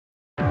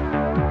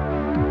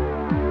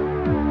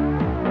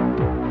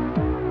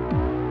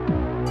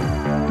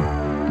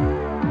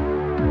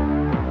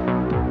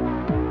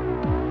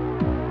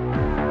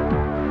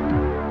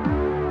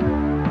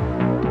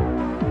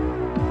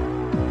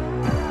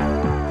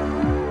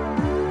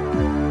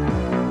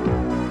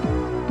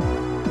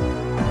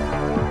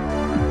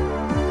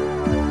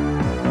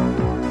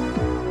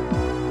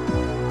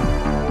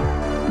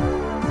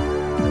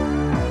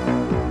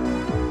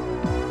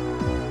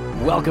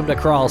Welcome to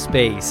Crawl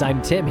Space.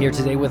 I'm Tim here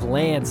today with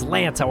Lance.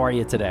 Lance, how are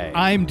you today?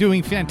 I'm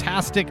doing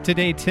fantastic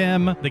today,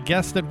 Tim. The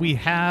guest that we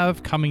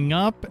have coming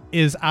up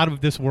is out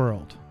of this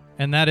world.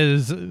 And that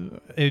is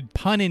a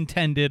pun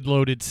intended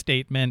loaded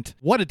statement.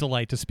 What a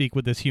delight to speak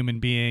with this human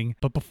being.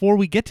 But before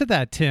we get to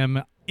that,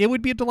 Tim, it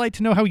would be a delight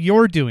to know how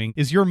you're doing.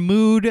 Is your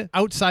mood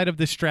outside of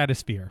the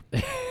stratosphere?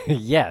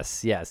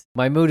 Yes.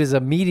 My mood is a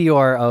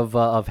meteor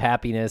of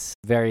happiness.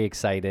 Very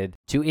excited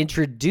to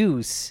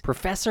introduce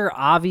Professor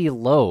Avi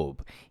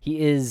Loeb. He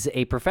is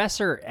a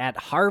professor at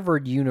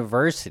Harvard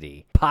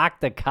University. Pak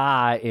the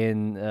Ka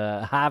in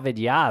Harvard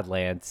Yard,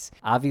 Lance.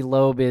 Avi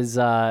Loeb is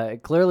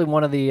clearly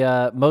one of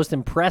the most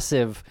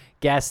impressive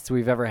guests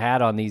we've ever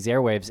had on these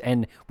airwaves,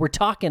 and we're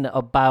talking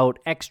about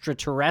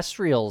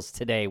extraterrestrials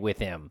today with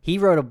him. He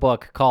wrote a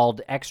book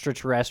called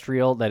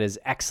Extraterrestrial that is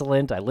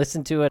excellent. I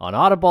listened to it on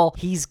Audible.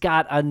 He's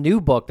got a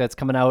new book that's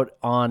coming out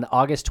on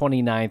August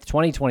 29th,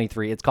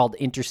 2023. It's called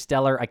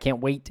Interstellar. I can't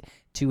wait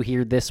to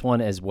hear this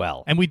one as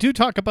well. And we do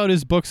talk about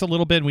his books a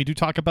little bit, and we do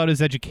talk about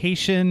his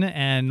education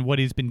and what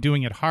he's been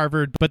doing at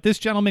Harvard. But this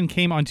gentleman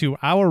came onto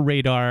our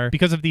radar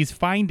because of these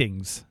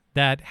findings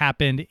that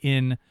happened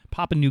in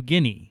Papua New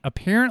Guinea.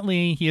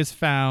 Apparently, he has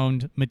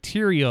found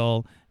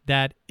material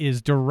that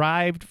is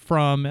derived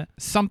from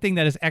something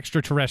that is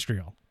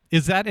extraterrestrial.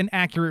 Is that an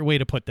accurate way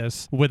to put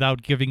this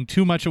without giving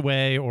too much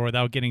away or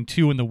without getting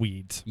too in the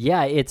weeds?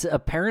 Yeah, it's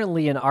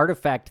apparently an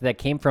artifact that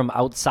came from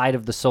outside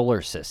of the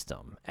solar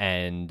system.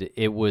 And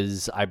it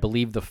was, I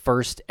believe, the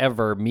first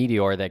ever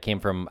meteor that came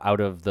from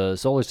out of the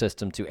solar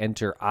system to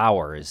enter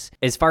ours.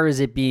 As far as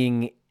it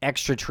being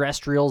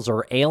extraterrestrials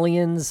or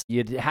aliens,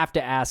 you'd have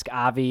to ask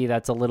Avi.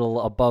 That's a little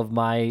above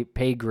my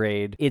pay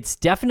grade. It's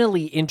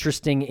definitely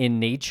interesting in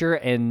nature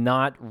and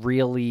not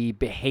really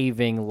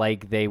behaving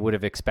like they would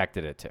have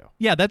expected it to.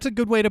 Yeah, that's a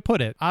good way to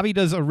put it. Avi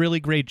does a really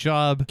great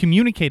job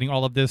communicating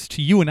all of this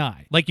to you and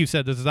I. Like you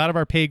said, this is out of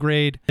our pay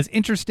grade. As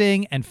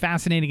interesting and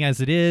fascinating as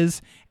it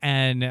is,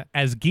 and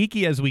as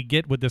geeky as we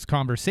get with this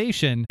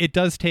conversation, it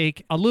does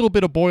take a little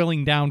bit of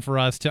boiling down for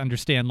us to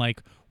understand,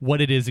 like,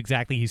 what it is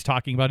exactly he's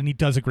talking about, and he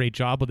does a great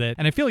job with it.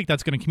 And I feel like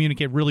that's going to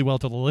communicate really well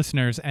to the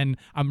listeners, and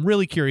I'm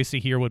really curious to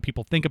hear what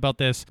people think about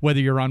this, whether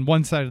you're on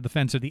one side of the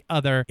fence or the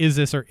other. Is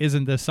this or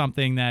isn't this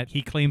something that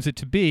he claims it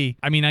to be?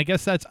 I mean, I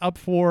guess that's up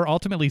for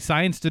ultimately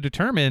science to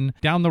determine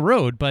down the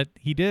road, but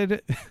he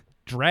did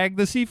drag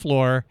the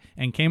seafloor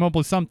and came up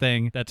with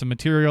something that's a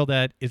material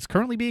that is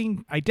currently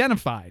being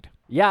identified.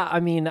 Yeah, I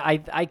mean,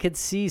 I could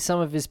see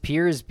some of his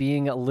peers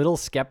being a little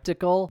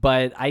skeptical,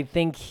 but I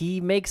think he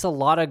makes a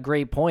lot of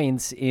great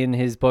points in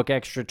his book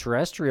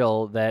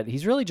Extraterrestrial that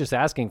he's really just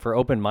asking for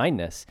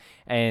open-mindedness.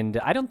 And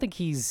I don't think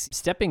he's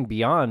stepping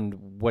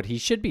beyond what he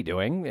should be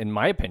doing, in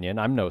my opinion.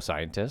 I'm no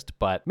scientist,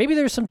 but maybe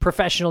there's some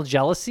professional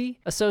jealousy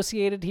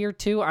associated here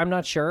too. I'm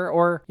not sure.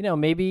 Or,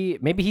 maybe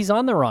he's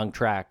on the wrong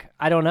track.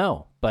 I don't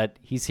know. But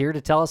he's here to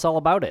tell us all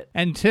about it.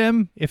 And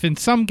Tim, if in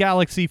some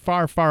galaxy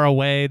far, far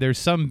away, there's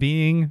some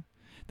being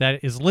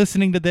that is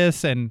listening to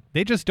this and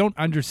they just don't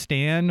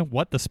understand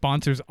what the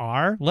sponsors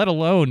are, let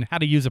alone how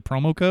to use a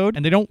promo code,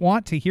 and they don't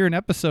want to hear an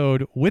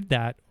episode with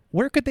that,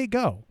 where could they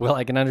go? Well,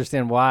 I can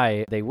understand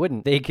why they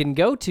wouldn't. They can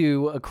go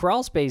to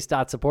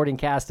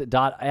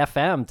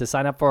crawlspace.supportingcast.fm to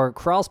sign up for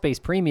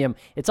Crawlspace Premium.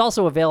 It's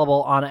also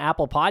available on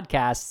Apple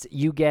Podcasts.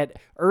 You get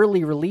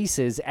early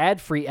releases,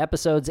 ad-free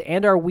episodes,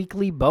 and our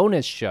weekly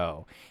bonus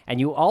show. And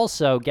you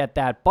also get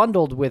that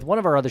bundled with one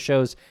of our other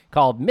shows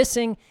called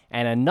Missing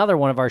and another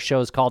one of our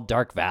shows called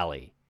Dark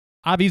Valley.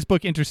 Avi's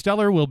book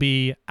Interstellar will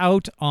be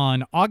out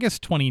on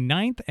August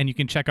 29th, and you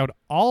can check out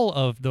all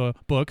of the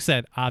books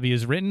that Avi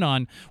has written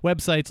on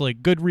websites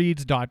like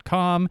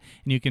goodreads.com,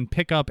 and you can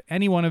pick up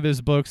any one of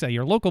his books at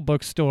your local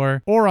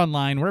bookstore or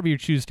online, wherever you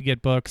choose to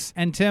get books.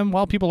 And Tim,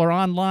 while people are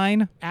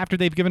online, after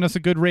they've given us a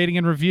good rating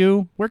and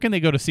review, where can they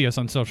go to see us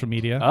on social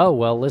media? Oh,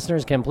 well,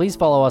 listeners can please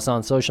follow us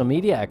on social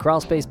media at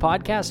Crawlspace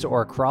Podcast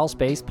or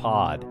Crawlspace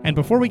Pod. And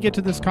before we get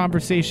to this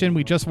conversation,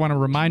 we just want to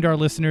remind our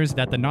listeners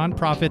that the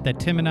nonprofit that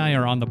Tim and I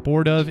are on the board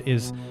of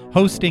is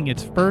hosting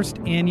its first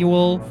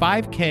annual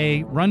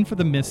 5K Run for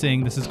the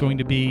Missing. This is going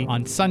to be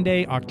on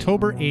Sunday,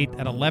 October 8th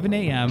at 11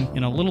 a.m.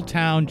 in a little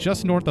town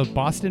just north of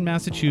Boston,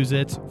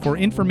 Massachusetts. For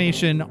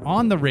information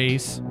on the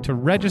race, to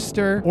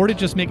register, or to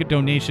just make a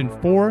donation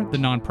for the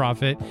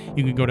nonprofit,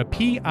 you can go to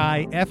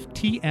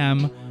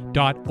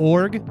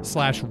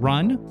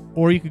piftm.org/run,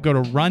 or you could go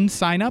to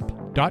runsignup.com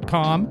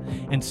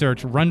and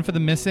search Run for the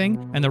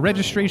Missing, and the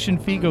registration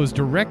fee goes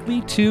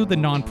directly to the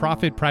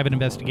nonprofit Private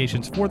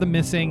Investigations for the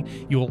Missing.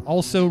 You will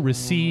also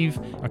receive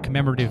a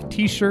commemorative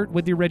t-shirt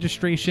with your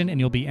registration, and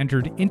you'll be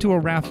entered into a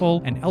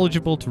raffle and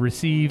eligible to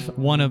receive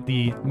one of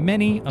the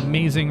many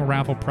amazing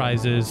raffle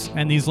prizes,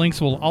 and these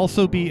links will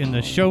also be in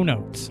the show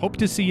notes. Hope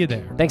to see you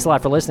there. Thanks a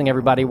lot for listening,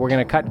 everybody. We're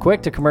going to cut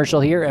quick to commercial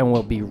here, and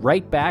we'll be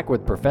right back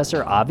with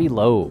Professor Avi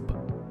Loeb.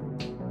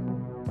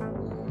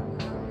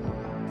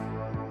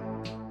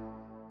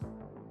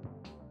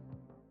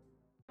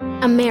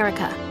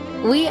 America.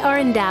 We are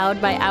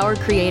endowed by our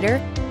Creator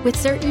with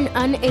certain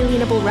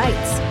unalienable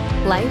rights: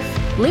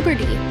 life,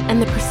 liberty, and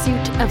the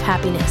pursuit of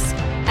happiness.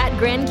 At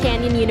Grand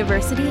Canyon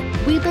University,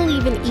 we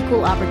believe in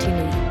equal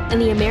opportunity,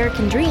 and the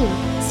American dream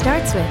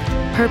starts with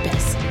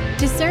purpose.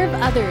 To serve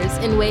others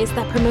in ways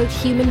that promote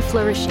human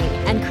flourishing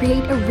and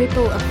create a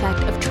ripple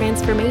effect of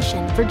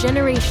transformation for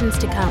generations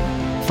to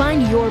come.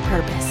 Find your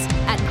purpose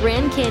at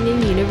Grand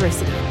Canyon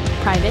University.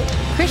 Private,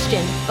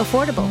 Christian,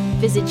 affordable.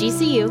 Visit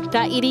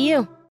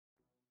gcu.edu.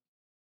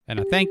 And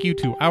a thank you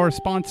to our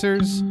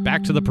sponsors.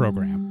 Back to the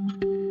program.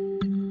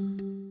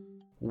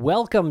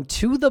 Welcome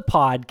to the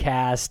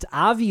podcast,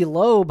 Avi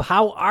Loeb.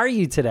 How are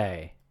you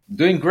today?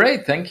 Doing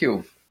great, thank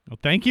you. Well,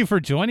 thank you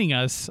for joining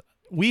us.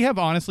 We have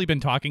honestly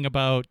been talking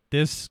about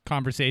this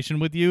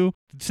conversation with you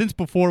since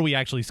before we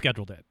actually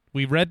scheduled it.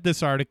 We read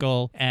this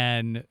article,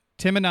 and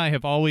Tim and I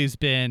have always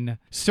been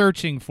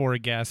searching for a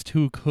guest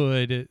who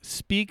could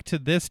speak to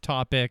this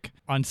topic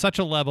on such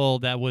a level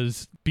that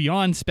was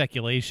beyond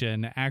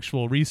speculation.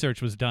 Actual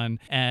research was done,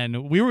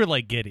 and we were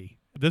like giddy.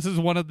 This is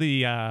one of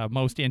the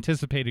most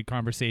anticipated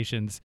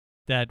conversations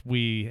that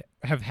we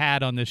have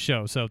had on this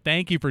show. So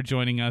thank you for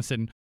joining us.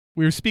 And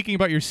we were speaking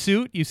about your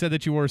suit. You said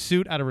that you wore a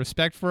suit out of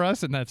respect for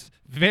us, and that's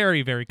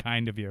very, very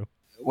kind of you.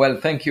 Well,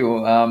 thank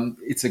you.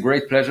 It's a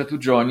great pleasure to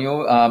join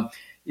you.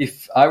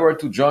 If I were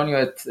to join you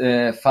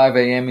at 5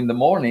 a.m. in the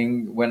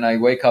morning, when I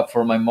wake up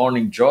for my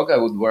morning jog, I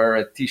would wear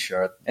a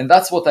T-shirt. And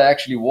that's what I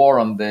actually wore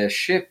on the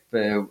ship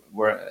on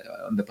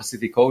the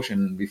Pacific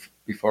Ocean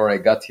before I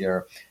got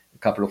here a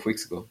couple of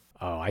weeks ago.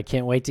 Oh, I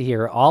can't wait to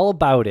hear all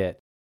about it.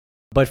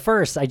 But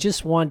first, I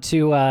just want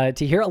to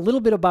hear a little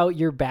bit about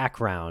your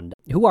background.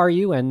 Who are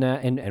you,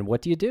 and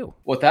what do you do?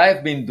 What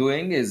I've been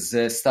doing is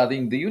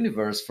studying the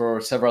universe for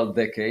several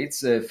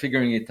decades,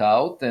 figuring it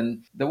out.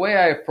 And the way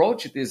I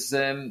approach it is,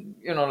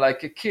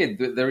 like a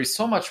kid. There is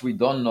so much we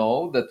don't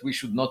know that we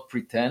should not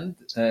pretend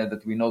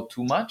that we know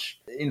too much.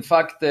 In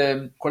fact,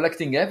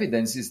 collecting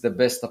evidence is the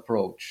best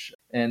approach.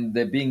 And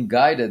being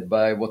guided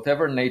by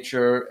whatever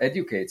nature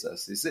educates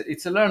us.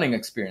 It's a learning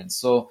experience.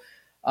 So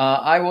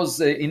I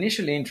was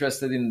initially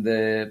interested in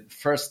the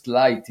first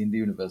light in the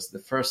universe, the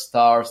first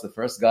stars, the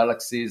first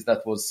galaxies.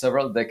 That was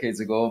several decades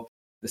ago.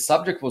 The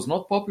subject was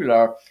not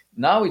popular.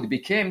 Now it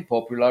became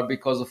popular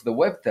because of the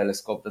Webb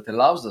telescope that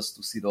allows us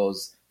to see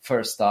those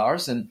first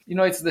stars. And,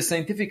 it's the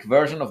scientific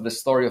version of the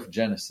story of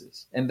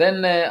Genesis. And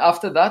then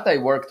after that, I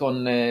worked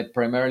on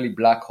primarily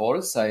black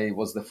holes. I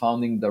was the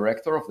founding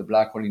director of the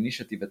Black Hole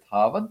Initiative at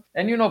Harvard.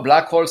 And,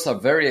 black holes are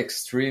very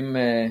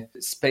extreme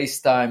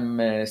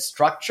space-time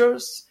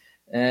structures.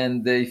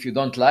 And if you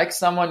don't like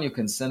someone, you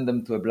can send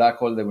them to a black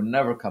hole. They will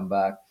never come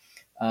back.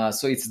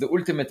 So it's the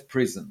ultimate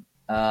prison.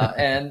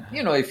 And,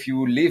 if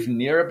you live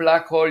near a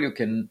black hole, you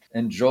can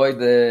enjoy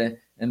the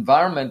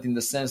environment in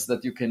the sense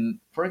that you can,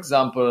 for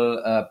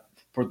example,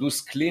 produce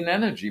clean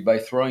energy by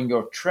throwing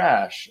your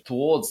trash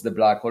towards the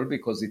black hole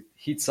because it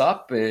heats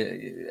up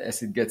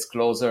as it gets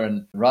closer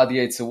and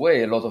radiates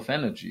away a lot of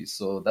energy.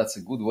 So that's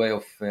a good way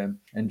of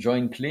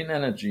enjoying clean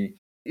energy.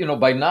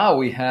 By now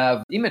we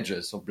have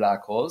images of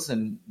black holes,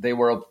 and they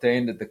were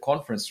obtained at the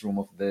conference room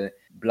of the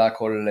Black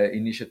Hole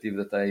Initiative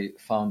that I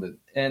founded.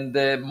 And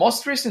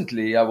most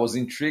recently, I was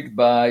intrigued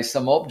by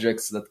some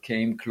objects that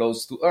came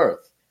close to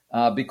Earth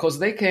because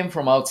they came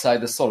from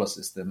outside the solar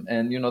system.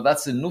 And,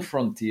 that's a new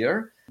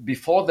frontier.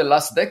 Before the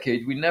last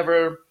decade, we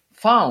never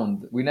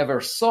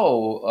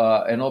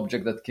saw an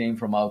object that came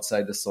from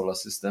outside the solar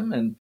system.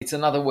 And it's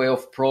another way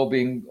of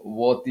probing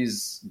what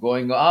is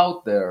going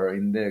out there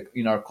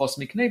in our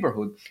cosmic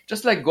neighborhood.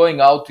 Just like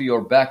going out to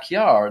your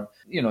backyard,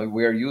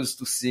 we're used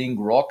to seeing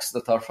rocks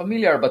that are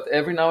familiar, but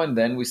every now and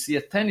then we see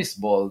a tennis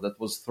ball that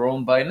was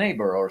thrown by a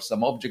neighbor or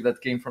some object that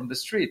came from the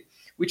street,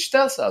 which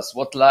tells us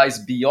what lies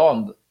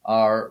beyond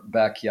our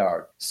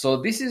backyard.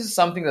 So this is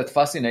something that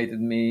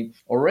fascinated me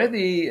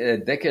already a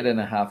decade and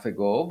a half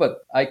ago,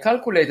 but I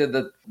calculated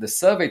that the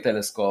survey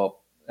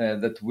telescope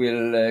that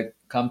will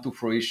come to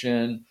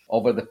fruition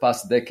over the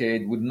past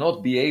decade would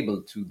not be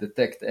able to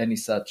detect any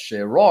such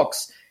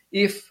rocks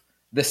if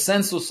the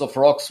census of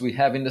rocks we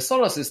have in the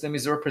solar system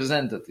is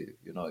representative.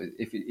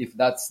 If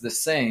that's the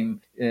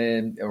same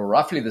or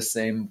roughly the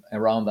same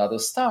around other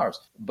stars.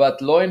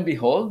 But lo and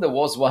behold, there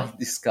was one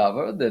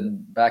discovered,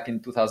 and back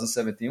in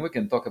 2017, we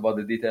can talk about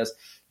the details,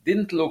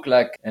 didn't look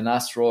like an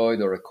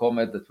asteroid or a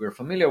comet that we're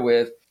familiar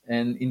with,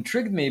 and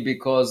intrigued me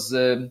because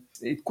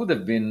it could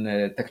have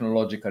been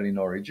technological in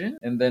origin.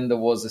 And then there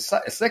was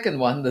a second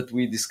one that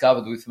we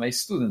discovered with my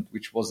student,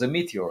 which was a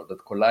meteor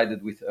that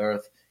collided with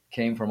Earth,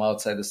 came from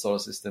outside the solar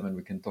system, and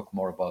we can talk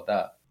more about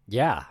that.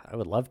 Yeah, I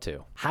would love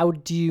to. How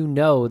do you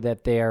know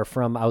that they are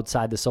from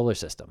outside the solar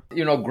system?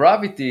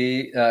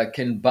 Gravity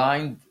can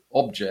bind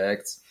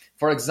objects.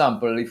 For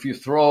example, if you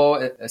throw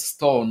a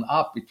stone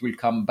up, it will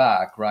come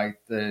back right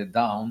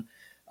down.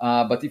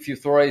 But if you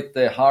throw it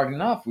hard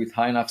enough with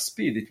high enough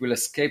speed, it will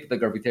escape the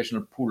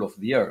gravitational pull of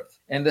the Earth.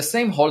 And the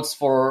same holds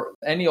for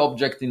any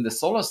object in the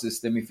solar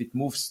system. If it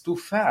moves too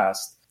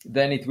fast,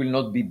 then it will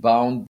not be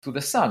bound to the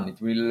sun. It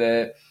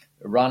will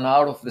run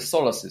out of the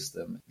solar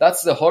system.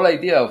 That's the whole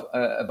idea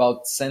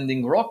about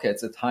sending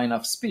rockets at high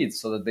enough speed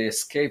so that they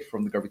escape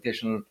from the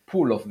gravitational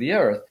pull of the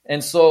Earth.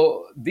 And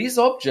so these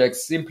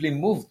objects simply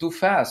move too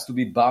fast to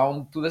be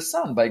bound to the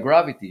sun by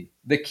gravity.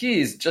 The key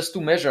is just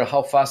to measure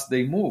how fast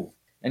they move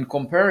and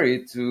compare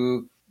it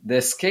to the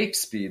escape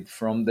speed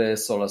from the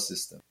solar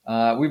system.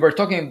 We were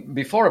talking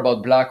before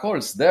about black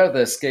holes. There,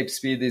 the escape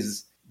speed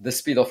is the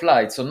speed of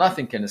light, so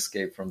nothing can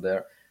escape from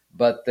there.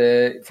 But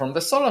from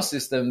the solar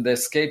system, the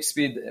escape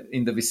speed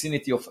in the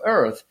vicinity of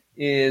Earth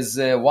is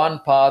 1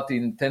 part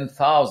in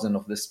 10,000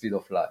 of the speed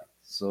of light.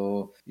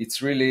 So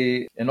it's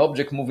really an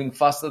object moving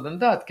faster than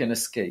that can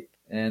escape.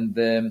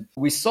 And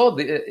we saw,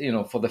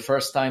 for the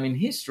first time in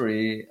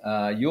history,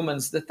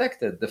 humans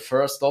detected the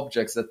first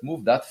objects that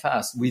moved that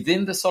fast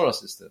within the solar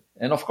system.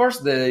 And of course,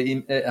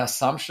 the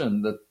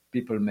assumption that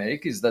people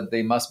make is that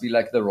they must be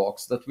like the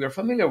rocks that we are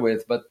familiar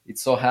with. But it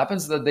so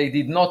happens that they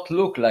did not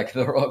look like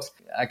the rocks.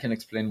 I can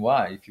explain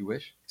why, if you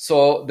wish.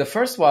 So the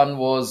first one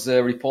was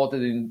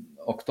reported in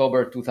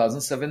October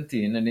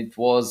 2017, and it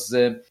was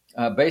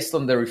based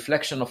on the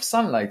reflection of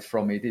sunlight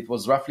from it. It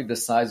was roughly the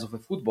size of a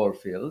football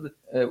field.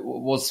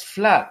 Was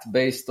flat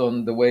based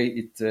on the way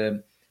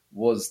it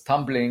was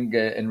tumbling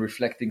and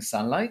reflecting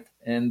sunlight.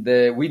 And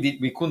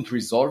we couldn't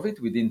resolve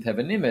it. We didn't have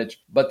an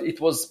image, but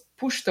it was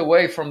pushed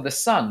away from the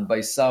sun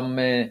by some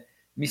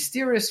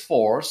mysterious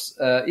force,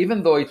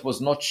 even though it was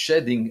not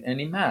shedding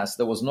any mass.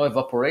 There was no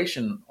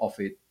evaporation of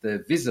it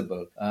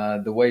visible,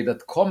 the way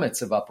that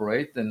comets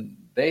evaporate, and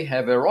they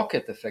have a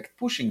rocket effect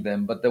pushing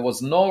them, but there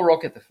was no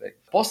rocket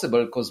effect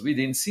possible because we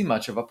didn't see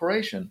much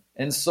evaporation.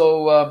 And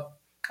so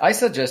I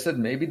suggested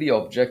maybe the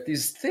object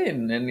is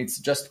thin and it's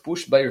just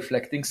pushed by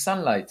reflecting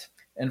sunlight.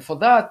 And for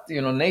that,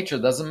 nature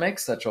doesn't make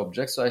such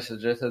objects. So I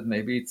suggested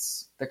maybe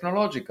it's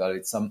technological.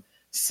 It's some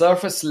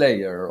surface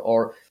layer.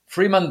 Or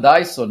Freeman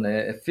Dyson,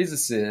 a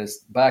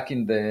physicist back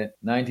in the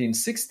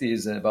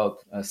 1960s, about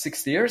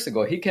 60 years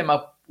ago, he came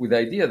up with the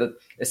idea that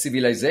a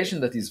civilization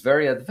that is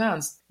very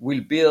advanced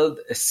will build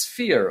a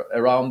sphere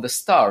around the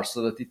star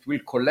so that it will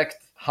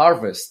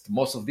harvest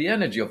most of the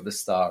energy of the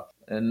star.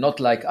 And not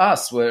like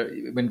us, where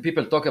when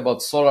people talk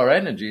about solar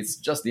energy, it's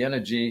just the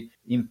energy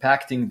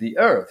impacting the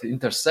Earth,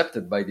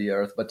 intercepted by the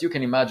Earth. But you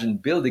can imagine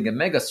building a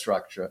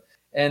megastructure.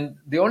 And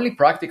the only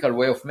practical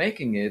way of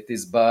making it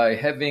is by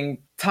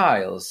having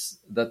tiles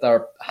that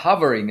are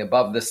hovering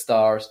above the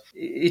stars.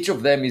 Each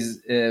of them is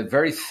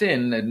very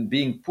thin and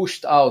being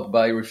pushed out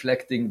by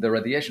reflecting the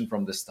radiation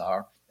from the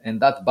star.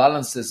 And that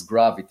balances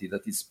gravity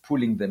that is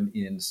pulling them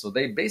in. So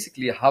they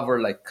basically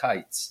hover like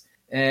kites.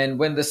 And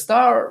when the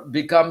star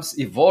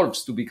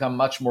evolves to become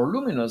much more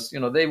luminous,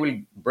 they will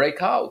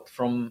break out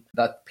from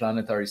that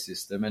planetary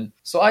system. And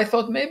so I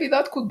thought maybe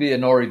that could be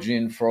an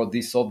origin for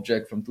this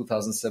object from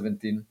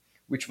 2017,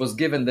 which was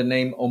given the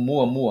name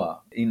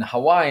Oumuamua. In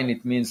Hawaiian,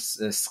 it means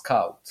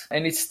scout.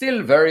 And it's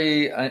still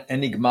very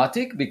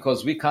enigmatic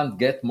because we can't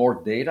get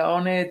more data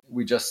on it.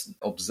 We just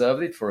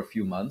observed it for a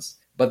few months.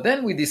 But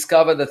then we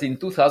discovered that in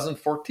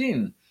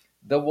 2014,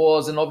 there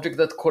was an object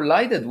that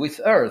collided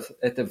with Earth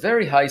at a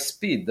very high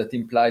speed that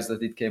implies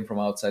that it came from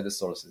outside the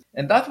solar system.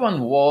 And that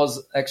one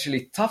was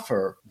actually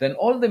tougher than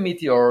all the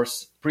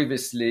meteors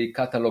previously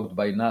cataloged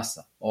by NASA.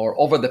 Or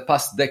over the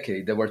past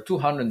decade, there were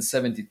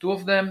 272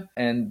 of them,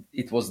 and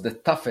it was the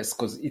toughest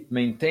because it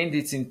maintained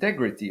its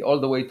integrity all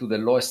the way to the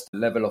lowest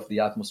level of the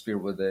atmosphere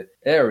where the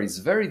air is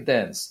very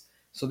dense.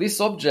 So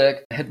this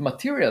object had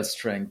material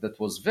strength that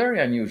was very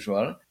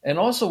unusual and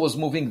also was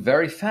moving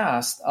very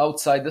fast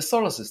outside the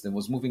solar system,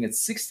 was moving at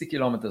 60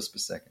 kilometers per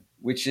second,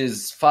 which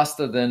is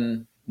faster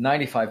than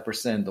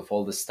 95% of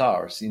all the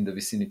stars in the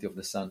vicinity of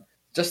the sun.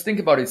 Just think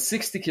about it,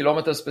 60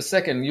 kilometers per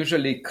second.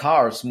 Usually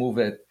cars move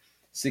at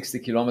 60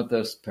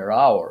 kilometers per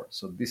hour.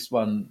 So this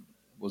one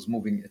was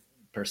moving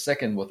per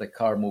second what a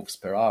car moves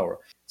per hour.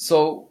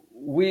 So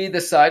we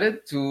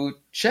decided to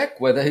check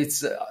whether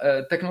it's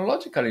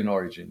technological in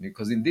origin,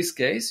 because in this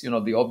case,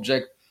 the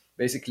object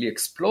basically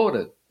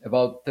exploded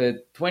about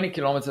 20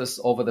 kilometers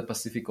over the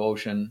Pacific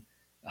Ocean,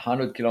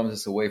 100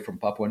 kilometers away from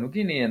Papua New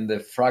Guinea, and the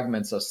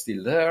fragments are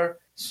still there.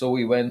 So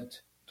we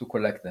went to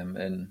collect them.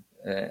 And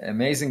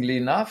amazingly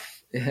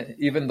enough,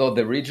 even though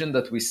the region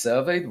that we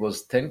surveyed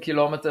was 10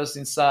 kilometers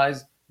in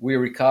size, we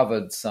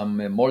recovered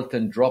some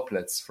molten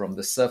droplets from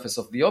the surface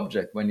of the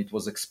object when it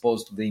was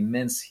exposed to the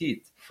immense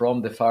heat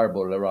from the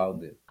fireball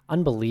around it.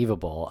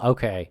 Unbelievable.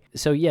 Okay.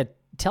 So yeah,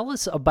 tell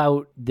us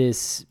about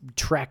this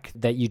trek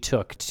that you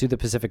took to the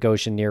Pacific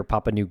Ocean near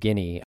Papua New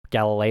Guinea,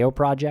 Galileo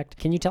project.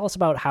 Can you tell us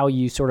about how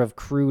you sort of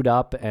crewed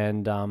up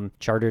and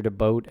chartered a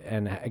boat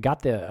and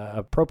got the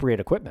appropriate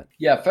equipment?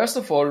 Yeah, first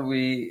of all,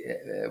 we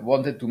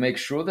wanted to make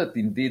sure that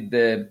indeed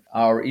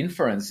our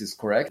inference is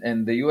correct.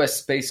 And the U.S.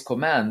 Space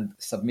Command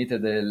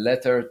submitted a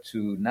letter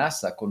to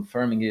NASA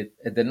confirming it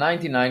at the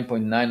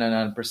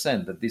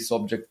 99.999% that this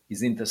object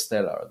is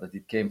interstellar, that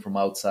it came from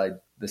outside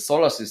the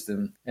solar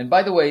system. And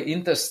by the way,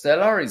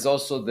 Interstellar is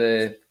also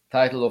the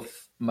title of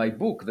my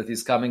book that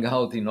is coming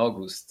out in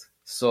August.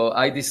 So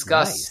I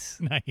discuss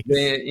Nice.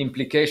 the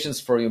implications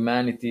for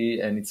humanity,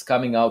 and it's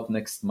coming out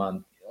next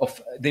month.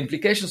 of the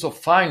implications of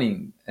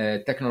finding a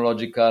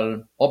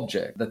technological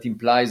object that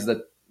implies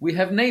that we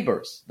have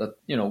neighbors, that,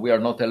 we are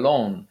not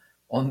alone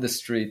on the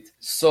street.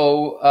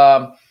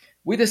 So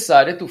we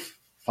decided to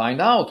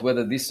find out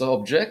whether this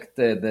object,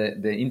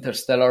 the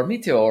interstellar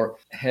meteor,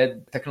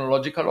 had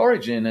technological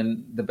origin.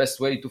 And the best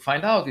way to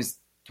find out is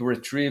to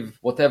retrieve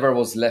whatever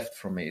was left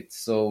from it.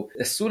 So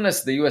as soon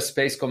as the US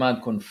Space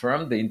Command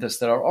confirmed the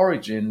interstellar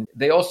origin,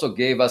 they also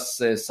gave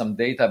us some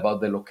data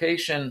about the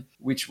location,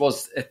 which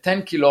was a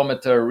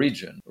 10-kilometer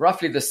region,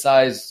 roughly the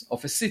size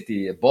of a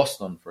city,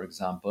 Boston, for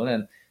example.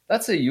 And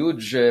that's a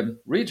huge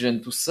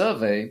region to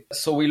survey.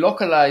 So we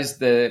localized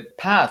the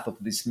path of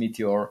this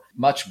meteor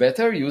much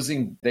better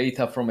using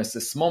data from a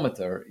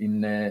seismometer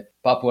in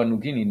Papua New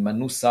Guinea, in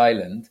Manus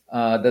Island,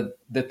 that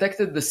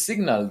detected the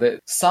signal,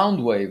 the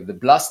sound wave, the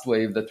blast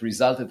wave that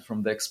resulted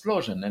from the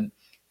explosion. And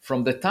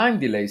from the time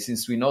delay,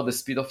 since we know the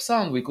speed of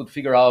sound, we could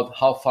figure out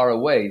how far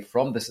away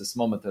from the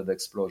seismometer the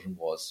explosion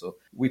was. So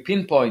we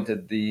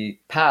pinpointed the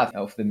path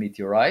of the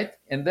meteorite.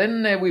 And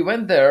then we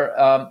went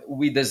there.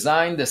 We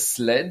designed a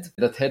sled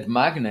that had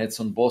magnets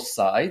on both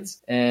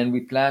sides. And we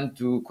planned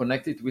to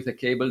connect it with a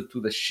cable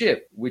to the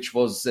ship, which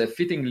was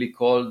fittingly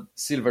called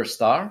Silver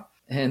Star.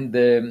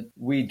 And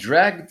we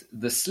dragged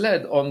the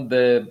sled on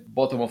the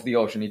bottom of the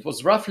ocean. It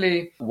was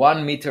roughly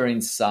 1 meter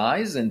in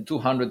size and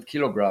 200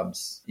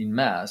 kilograms in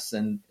mass.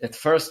 And at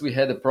first we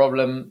had a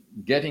problem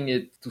getting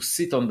it to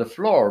sit on the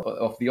floor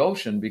of the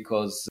ocean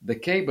because the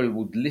cable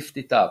would lift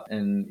it up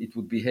and it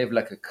would behave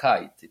like a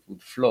kite. It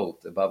would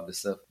float above the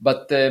surface.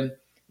 But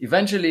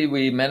eventually,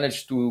 we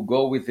managed to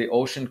go with the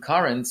ocean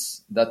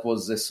currents. That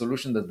was a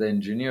solution that the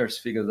engineers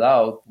figured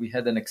out. We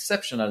had an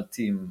exceptional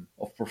team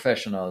of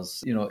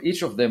professionals.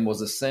 Each of them was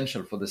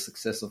essential for the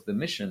success of the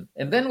mission.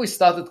 And then we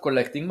started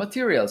collecting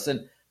materials.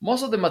 And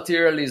most of the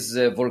material is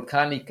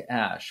volcanic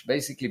ash,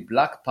 basically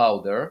black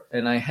powder.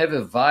 And I have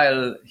a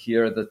vial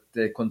here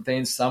that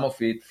contains some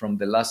of it from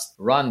the last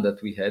run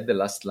that we had, the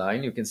last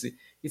line. You can see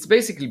it's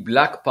basically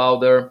black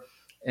powder.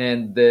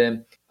 And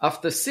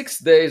after 6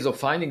 days of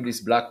finding this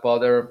black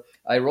powder,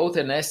 I wrote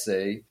an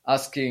essay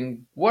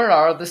asking, where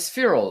are the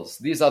spherules?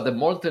 These are the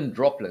molten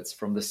droplets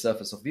from the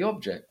surface of the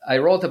object. I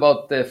wrote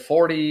about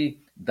 40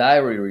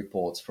 diary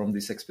reports from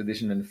this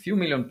expedition, and a few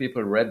million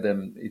people read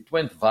them. It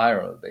went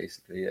viral,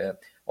 basically,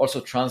 also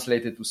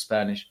translated to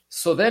Spanish.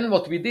 So then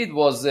what we did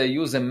was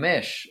use a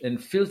mesh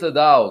and filtered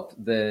out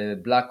the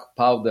black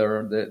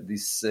powder,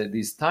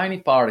 these tiny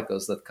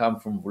particles that come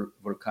from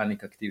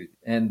volcanic activity.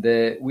 And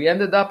we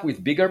ended up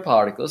with bigger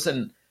particles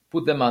and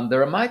put them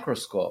under a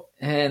microscope.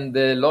 And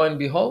lo and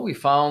behold, we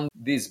found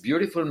these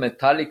beautiful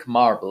metallic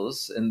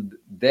marbles, and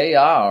they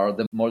are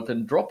the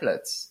molten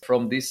droplets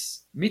from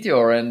this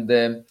meteor.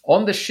 And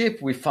on the ship,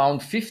 we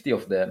found 50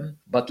 of them,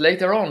 but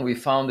later on, we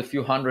found a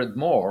few hundred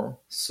more.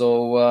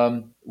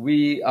 So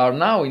we are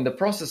now in the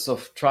process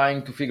of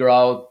trying to figure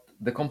out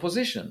the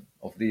composition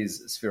of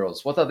these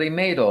spherules. What are they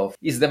made of?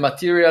 Is the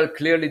material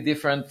clearly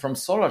different from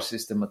solar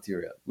system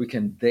material? We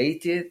can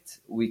date it.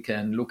 We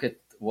can look at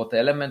what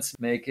elements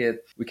make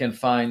it. We can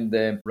find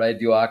the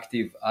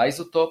radioactive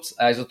isotopes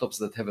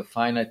that have a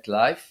finite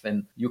life.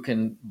 And you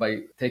can,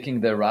 by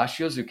taking the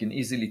ratios, you can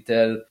easily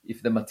tell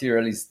if the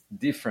material is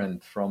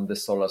different from the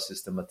solar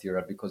system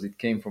material because it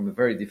came from a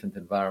very different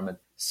environment.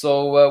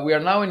 So we are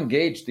now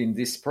engaged in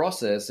this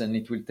process, and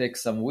it will take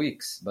some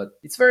weeks. But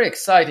it's very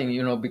exciting,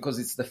 because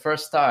it's the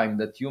first time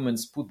that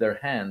humans put their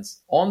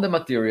hands on the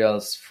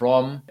materials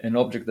from an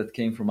object that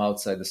came from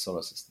outside the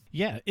solar system.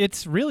 Yeah,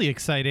 it's really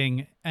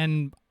exciting.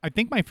 And I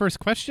think my first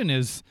question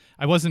is,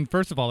 I wasn't,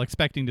 first of all,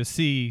 expecting to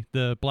see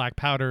the black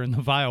powder in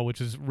the vial,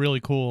 which is really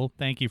cool.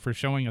 Thank you for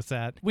showing us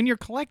that. When you're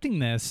collecting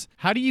this,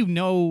 how do you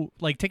know,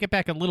 take it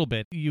back a little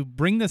bit. You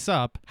bring this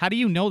up. How do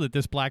you know that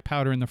this black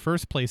powder in the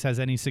first place has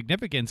any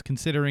significance,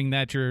 considering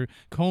that you're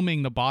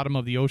combing the bottom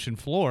of the ocean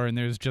floor and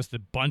there's just a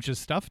bunch of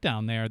stuff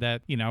down there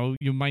that,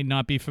 you might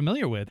not be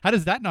familiar with? How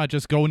does that not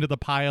just go into the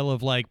pile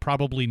of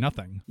probably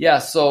nothing? Yeah,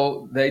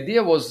 so the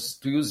idea was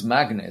to use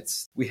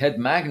magnets. We had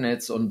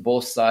magnets on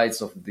both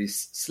sides of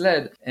this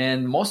sled,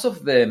 and most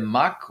of the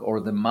muck or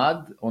the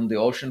mud on the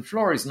ocean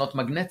floor is not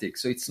magnetic,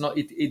 so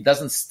it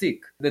doesn't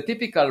stick. The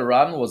typical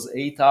run was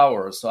 8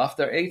 hours. So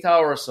after 8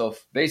 hours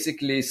of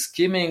basically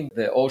skimming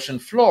the ocean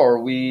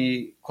floor,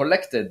 we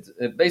collected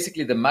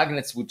basically the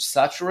magnets would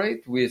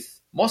saturate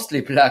with mostly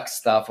black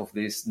stuff of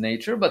this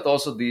nature, but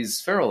also these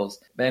spherules.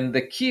 And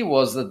the key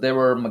was that they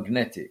were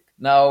magnetic.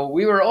 Now,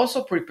 we were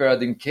also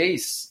prepared in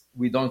case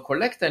we don't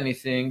collect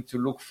anything to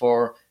look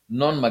for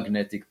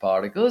non-magnetic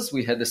particles.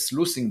 We had a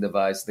sluicing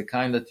device, the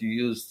kind that you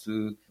use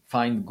to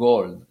find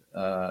gold,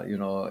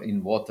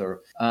 in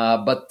water.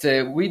 But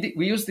we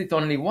used it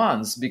only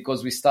once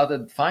because we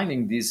started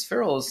finding these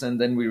spherules, and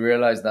then we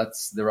realized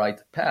that's the right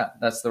path,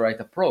 that's the right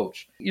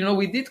approach.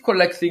 We did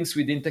collect things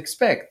we didn't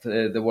expect.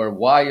 There were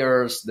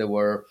wires, there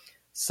were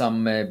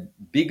some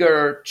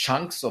bigger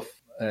chunks of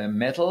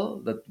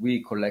metal that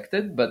we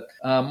collected, but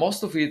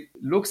most of it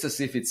looks as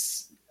if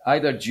it's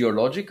either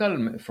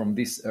geological from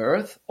this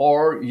earth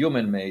or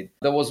human-made.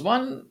 There was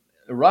one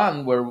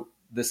run where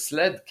the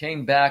sled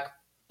came back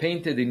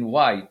painted in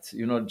white,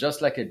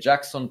 just like a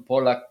Jackson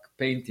Pollock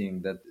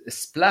painting, that a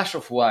splash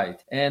of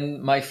white.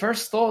 And my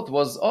first thought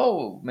was,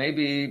 oh,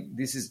 maybe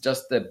this is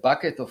just a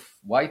bucket of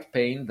white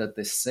paint that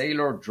the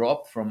sailor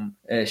dropped from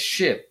a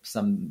ship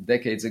some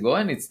decades ago,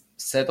 and it's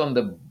set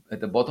at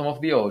the bottom of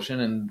the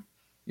ocean, and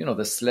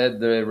the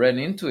sled ran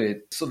into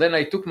it. So then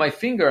I took my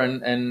finger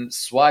and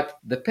swiped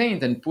the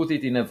paint and put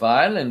it in a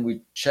vial, and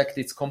we checked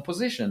its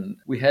composition.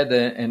 We had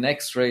an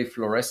X-ray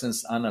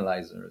fluorescence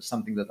analyzer,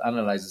 something that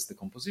analyzes the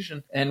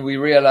composition. And we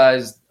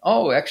realized,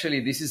 oh,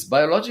 actually, this is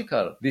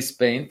biological. This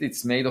paint,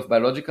 it's made of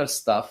biological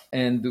stuff.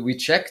 And we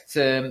checked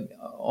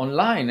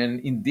online, and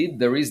indeed,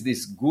 there is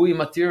this gooey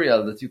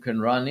material that you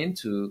can run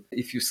into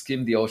if you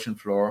skim the ocean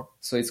floor.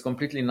 So it's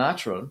completely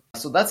natural.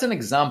 So that's an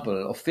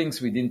example of things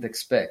we didn't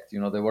expect.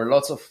 There were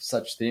lots of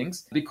such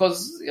things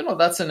because,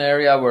 that's an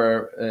area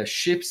where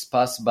ships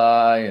pass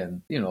by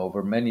and,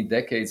 over many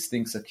decades,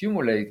 things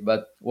accumulate.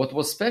 But what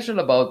was special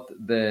about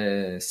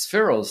the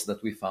spherules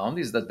that we found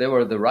is that they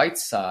were the right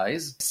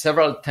size,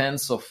 several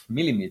tenths of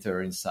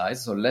millimeter in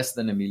size, so less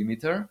than a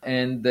millimeter.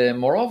 And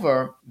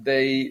moreover,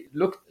 they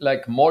looked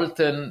like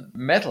molten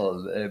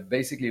metal,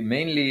 basically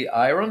mainly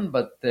iron,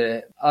 but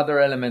other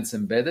elements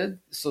embedded.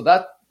 So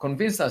that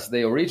convinced us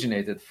they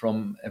originated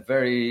from a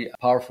very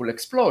powerful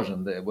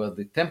explosion where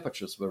the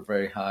temperatures were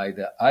very high,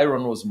 the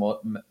iron was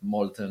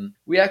molten.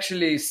 We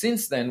actually,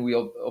 since then, we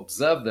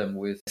observed them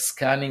with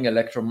scanning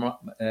electron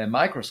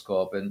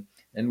microscope,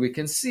 and we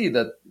can see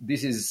that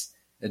this is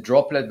a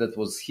droplet that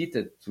was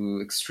heated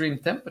to extreme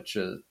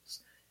temperatures.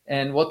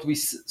 And what we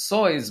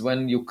saw is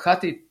when you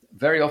cut it,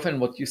 very often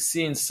what you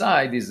see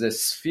inside is a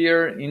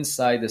sphere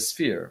inside a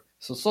sphere.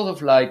 So sort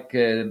of like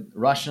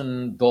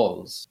Russian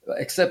dolls.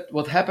 Except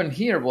what happened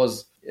here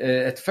was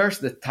at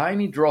first the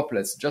tiny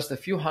droplets, just a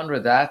few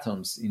hundred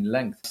atoms in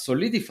length,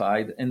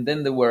 solidified, and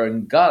then they were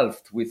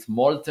engulfed with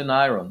molten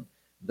iron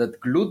that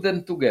glued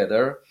them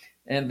together.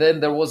 And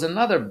then there was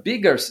another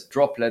bigger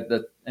droplet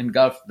that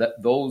engulfed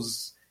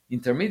those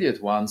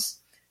intermediate ones.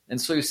 And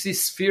so you see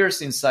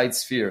spheres inside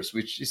spheres,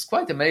 which is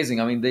quite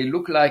amazing. I mean, they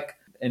look like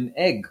an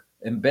egg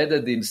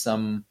embedded in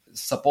some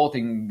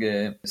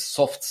supporting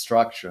soft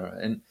structure.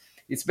 And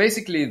it's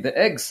basically the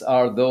eggs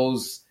are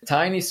those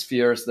tiny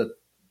spheres that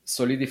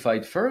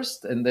solidified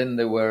first, and then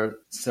they were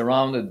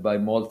surrounded by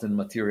molten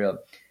material.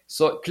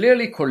 So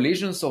clearly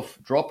collisions of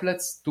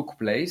droplets took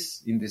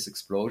place in this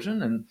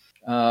explosion.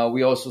 And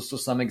we also saw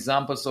some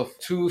examples of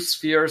two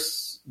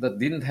spheres that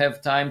didn't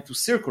have time to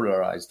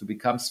circularize, to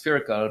become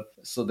spherical.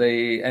 So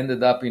they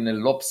ended up in a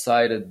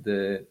lopsided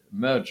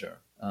merger.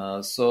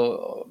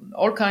 So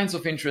all kinds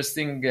of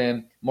interesting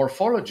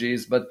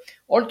morphologies, but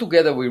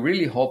altogether we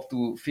really hope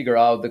to figure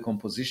out the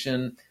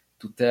composition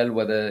to tell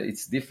whether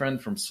it's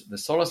different from the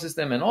solar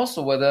system and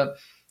also whether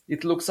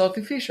it looks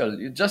artificial.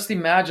 You just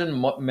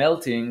imagine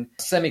melting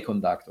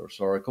semiconductors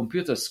or a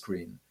computer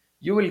screen.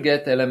 You will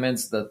get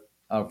elements that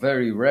are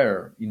very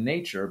rare in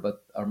nature,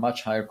 but are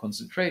much higher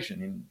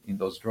concentration in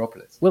those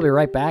droplets. We'll be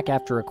right back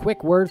after a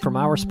quick word from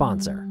our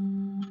sponsor.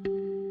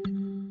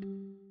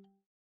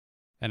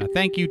 And a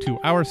thank you to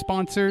our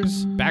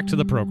sponsors. Back to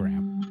the program.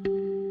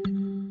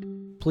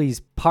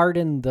 Please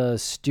pardon the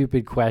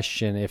stupid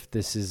question if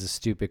this is a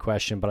stupid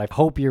question, but I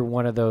hope you're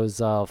one of those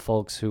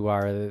folks who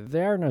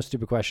there are no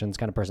stupid questions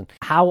kind of person.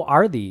 How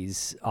are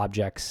these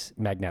objects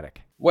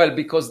magnetic? Well,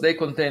 because they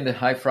contain a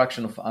high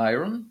fraction of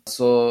iron.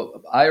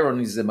 So iron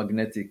is a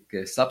magnetic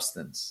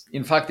substance.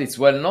 In fact, it's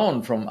well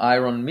known from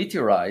iron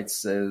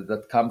meteorites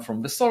that come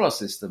from the solar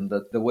system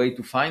that the way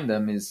to find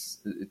them is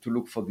to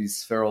look for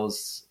these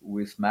spherules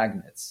with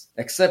magnets.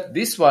 Except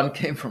this one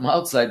came from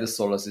outside the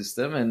solar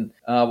system. And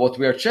what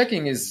we are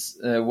checking is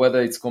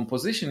whether its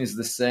composition is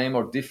the same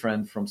or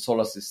different from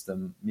solar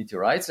system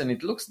meteorites. And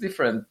it looks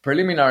different.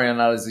 Preliminary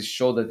analysis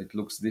show that it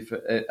looks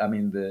different.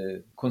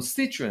 The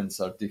constituents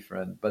are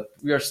different, but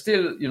we are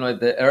still, at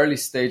the early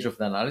stage of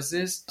the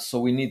analysis. So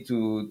we need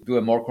to do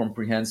a more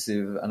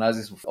comprehensive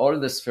analysis of all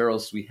the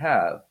spherules we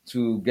have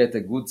to get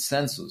a good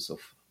census of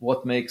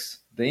what makes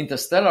the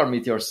interstellar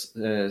meteor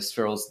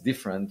spherules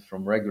different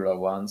from regular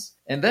ones.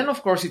 And then,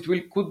 of course,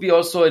 could be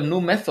also a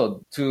new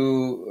method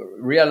to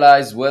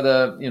realize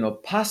whether,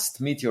 past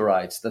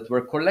meteorites that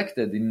were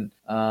collected in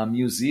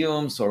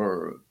museums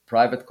or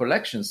private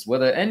collections,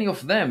 whether any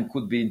of them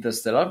could be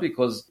interstellar,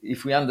 because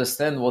if we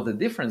understand what the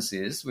difference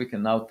is, we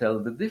can now tell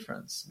the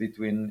difference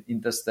between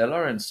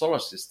interstellar and solar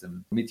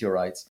system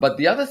meteorites. But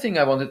the other thing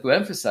I wanted to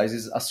emphasize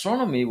is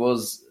astronomy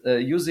was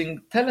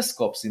using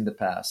telescopes in the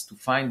past to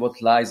find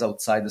what lies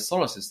outside the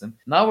solar system.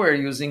 Now we're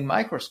using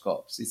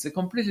microscopes. It's a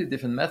completely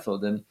different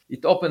method, and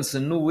it opens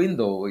a new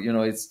window.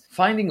 It's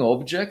finding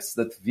objects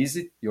that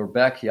visit your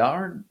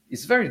backyard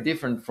is very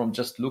different from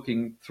just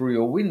looking through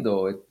your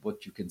window at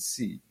what you can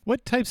see.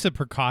 What types of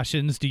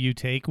precautions do you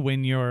take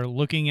when you're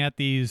looking at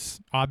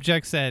these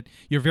objects that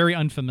you're very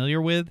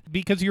unfamiliar with?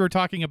 Because you were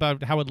talking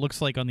about how it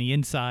looks like on the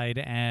inside,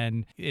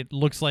 and it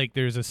looks like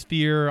there's a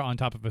sphere on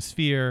top of a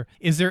sphere.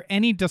 Is there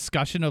any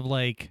discussion of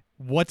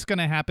what's going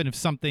to happen if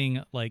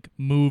something like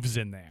moves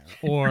in there?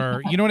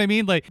 Or, you know what I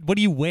mean? Like, what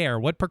do you wear?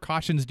 What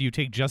precautions do you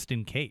take just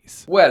in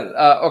case? Well,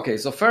 okay,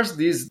 so first,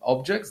 these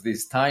objects,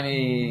 these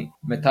tiny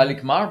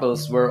metallic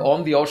marbles, were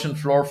on the ocean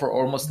floor for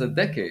almost a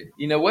decade.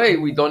 In a way,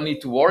 we don't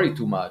need to worry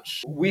too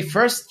much. We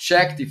first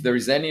checked if there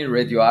is any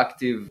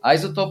radioactive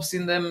isotopes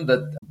in them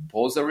that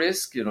pose a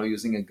risk,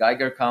 using a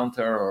Geiger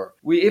counter, or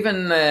we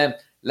even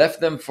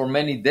left them for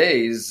many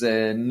days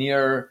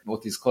near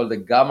what is called a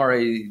gamma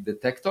ray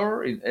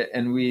detector,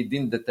 and we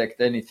didn't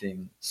detect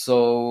anything.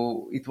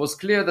 So it was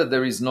clear that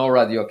there is no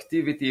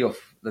radioactivity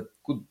that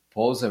could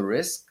pose a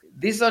risk.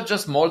 These are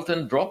just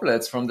molten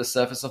droplets from the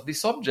surface of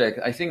this object.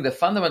 I think the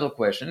fundamental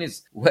question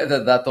is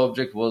whether that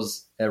object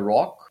was a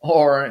rock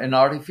or an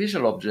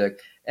artificial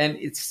object. And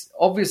it's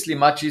obviously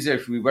much easier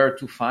if we were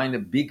to find a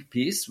big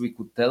piece. We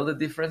could tell the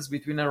difference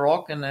between a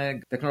rock and a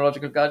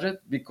technological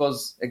gadget,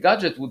 because a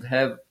gadget would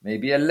have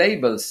maybe a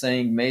label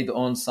saying made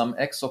on some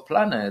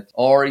exoplanet,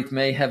 or it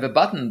may have a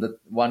button that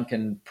one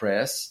can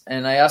press.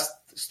 And I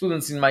asked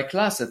students in my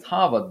class at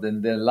Harvard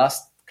in the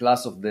last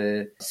class of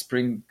the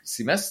spring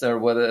semester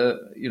whether,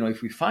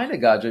 if we find a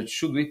gadget,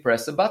 should we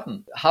press a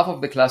button? Half of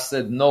the class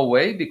said no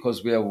way,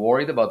 because we are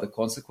worried about the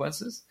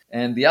consequences.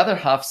 And the other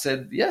half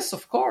said, yes,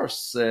 of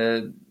course.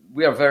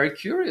 We are very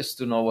curious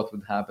to know what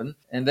would happen.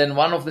 And then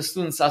one of the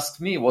students asked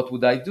me, what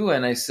would I do?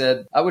 And I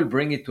said, I will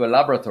bring it to a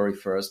laboratory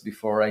first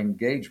before I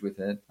engage with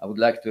it. I would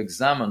like to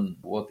examine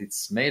what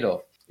it's made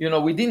of.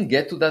 We didn't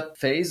get to that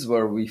phase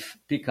where we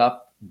pick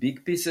up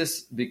big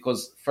pieces,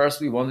 because first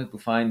we wanted to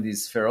find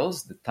these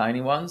spherules, the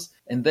tiny ones,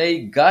 and they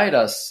guide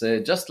us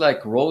just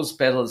like rose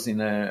petals in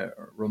a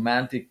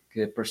romantic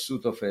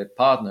pursuit of a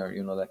partner,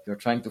 like you're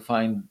trying to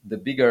find the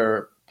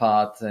bigger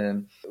part.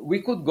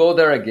 We could go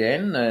there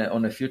again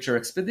on a future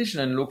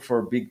expedition and look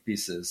for big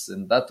pieces,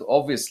 and that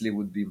obviously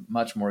would be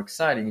much more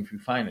exciting if we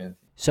find it.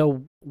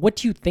 So what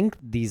do you think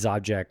these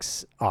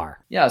objects are?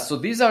 Yeah, so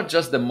these are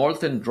just the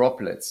molten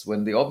droplets.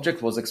 When the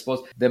object was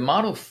exposed, the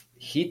amount of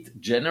heat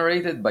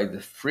generated by the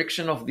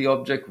friction of the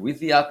object with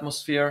the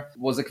atmosphere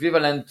was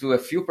equivalent to a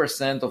few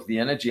percent of the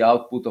energy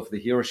output of the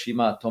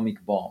Hiroshima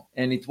atomic bomb.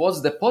 And it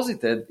was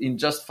deposited in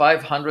just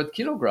 500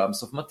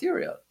 kilograms of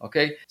material.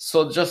 Okay,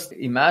 so just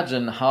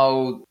imagine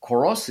how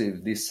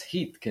corrosive this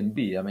heat can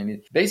be. I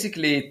mean,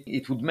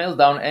 it would melt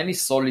down any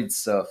solid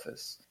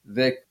surface.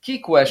 The key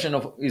question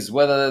is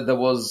whether there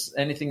was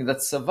anything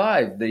that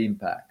survived the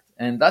impact.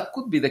 And that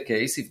could be the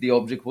case if the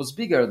object was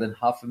bigger than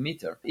half a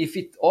meter. If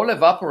it all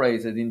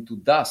evaporated into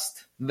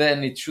dust,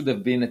 then it should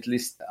have been at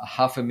least a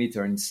half a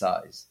meter in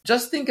size.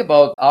 Just think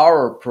about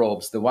our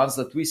probes, the ones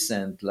that we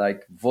sent,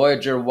 like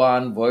Voyager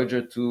 1,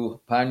 Voyager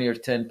 2, Pioneer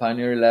 10,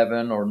 Pioneer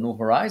 11, or New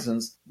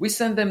Horizons. We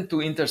send them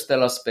to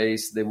interstellar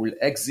space. They will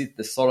exit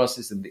the solar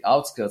system, the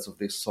outskirts of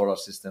the solar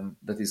system,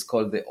 that is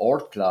called the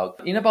Oort cloud,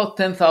 in about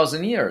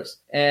 10,000 years.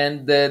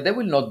 And they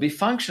will not be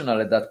functional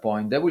at that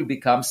point. They will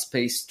become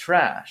space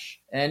trash.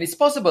 And it's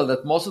possible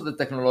that most of the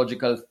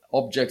technological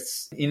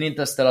objects in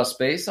interstellar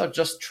space are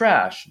just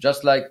trash,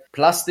 just like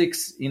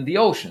plastics in the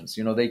oceans.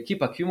 They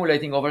keep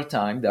accumulating over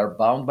time. They are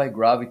bound by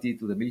gravity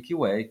to the Milky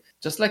Way,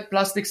 just like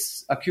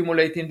plastics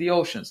accumulate in the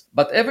oceans.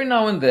 But every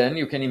now and then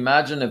you can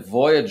imagine a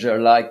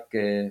Voyager-like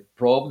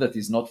probe that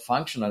is not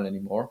functional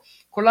anymore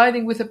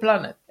colliding with a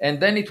planet. And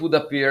then it would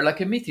appear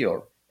like a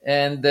meteor.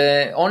 And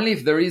only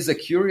if there is a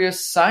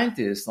curious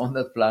scientist on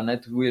that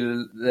planet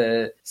will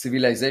the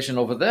civilization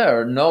over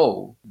there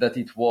know that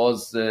it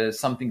was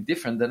something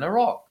different than a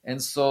rock.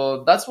 And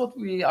so that's what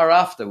we are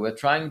after. We're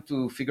trying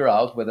to figure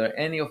out whether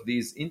any of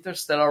these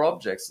interstellar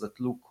objects that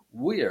look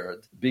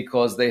weird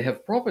because they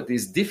have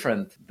properties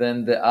different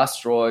than the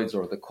asteroids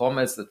or the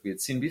comets that we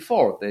had seen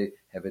before. They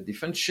have a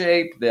different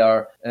shape. They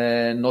are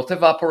not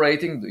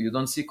evaporating. You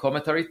don't see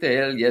cometary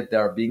tail, yet they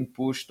are being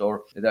pushed,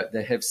 or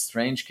they have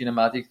strange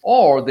kinematics,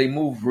 or they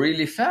move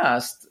really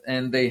fast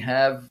and they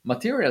have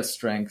material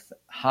strength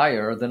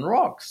higher than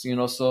rocks.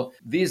 So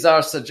these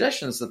are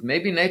suggestions that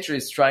maybe nature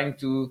is trying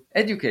to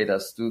educate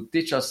us, to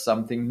teach us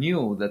something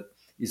new that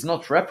is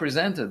not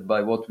represented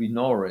by what we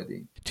know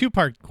already.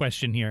 Two-part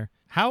question here.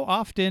 How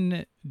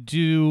often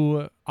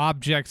do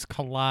objects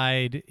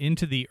collide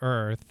into the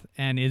Earth?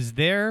 And is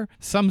there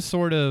some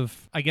sort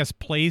of,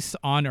 place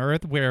on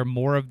Earth where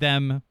more of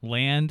them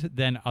land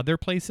than other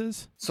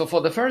places? So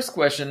for the first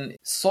question,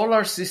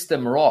 solar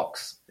system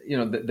rocks,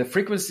 the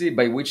frequency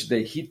by which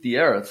they hit the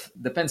Earth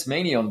depends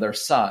mainly on their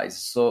size.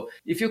 So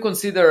if you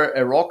consider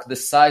a rock the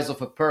size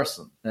of a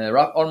person,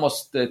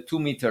 almost 2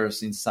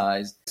 meters in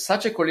size,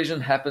 such a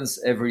collision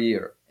happens every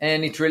year.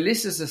 And it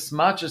releases as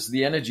much as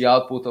the energy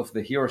output of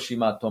the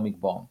Hiroshima atomic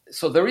bomb.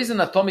 So there is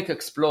an atomic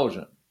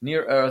explosion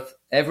near Earth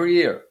every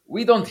year.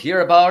 We don't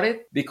hear about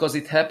it because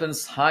it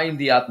happens high in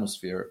the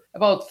atmosphere,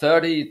 about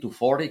 30 to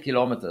 40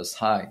 kilometers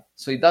high.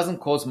 So it doesn't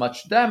cause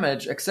much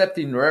damage except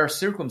in rare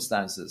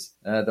circumstances.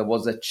 There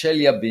was a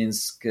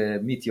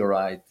Chelyabinsk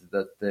meteorite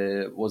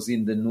that was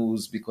in the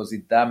news because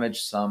it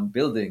damaged some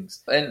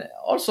buildings. And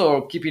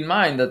also keep in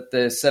mind that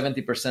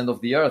 70%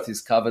 of the Earth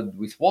is covered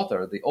with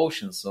water, the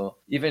ocean. So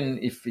even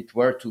if it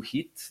were to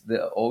hit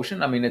the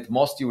ocean, I mean, at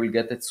most you will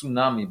get a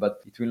tsunami, but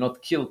it will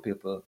not kill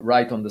people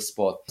right on the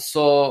spot.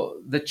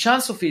 So the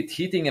chance of it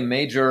hitting a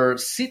major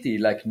city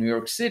like New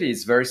York City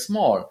is very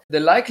small. The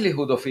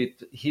likelihood of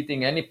it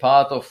hitting any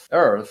part of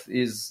Earth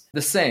is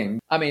the same.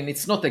 I mean,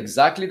 it's not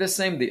exactly the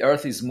same. The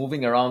Earth is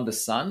moving around the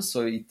sun.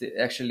 So it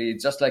actually,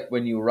 just like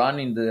when you run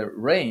in the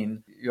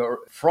rain, your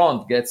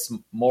front gets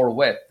more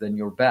wet than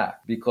your back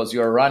because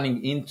you're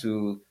running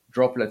into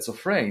droplets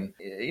of rain.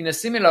 In a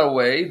similar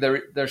way,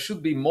 there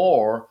should be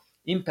more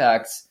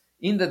impacts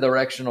in the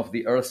direction of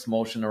the Earth's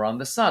motion around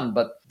the sun.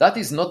 But that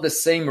is not the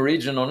same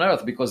region on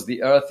Earth because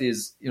the Earth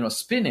is,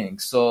 spinning.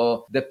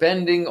 So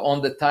depending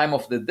on the time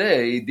of the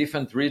day,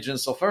 different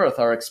regions of Earth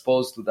are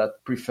exposed to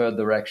that preferred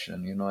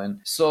direction,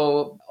 And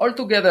so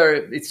altogether,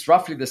 it's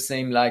roughly the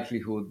same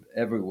likelihood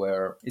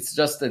everywhere. It's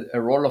just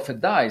a roll of a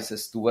dice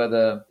as to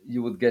whether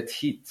you would get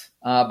hit.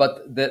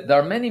 But there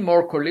are many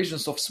more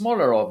collisions of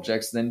smaller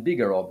objects than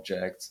bigger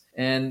objects.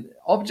 And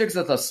objects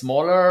that are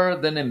smaller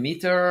than a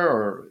meter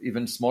or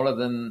even smaller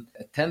than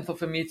a tenth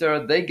of a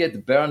meter, they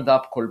get burned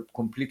up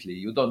completely.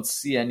 You don't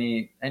see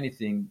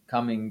anything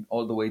coming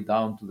all the way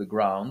down to the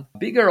ground.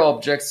 Bigger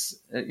objects,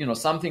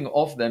 something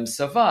of them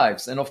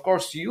survives. And of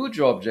course, huge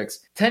objects,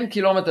 10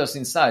 kilometers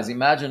in size.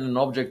 Imagine an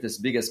object as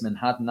big as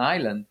Manhattan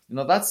Island.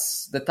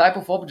 That's the type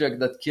of object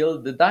that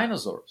killed the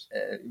dinosaurs.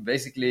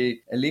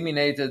 Basically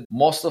eliminated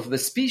most of the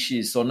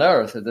species on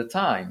Earth at the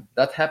time.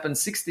 That happened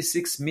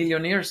 66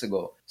 million years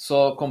ago.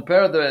 So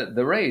compare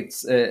the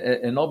rates.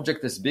 An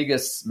object as big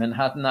as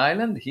Manhattan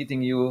Island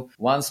hitting you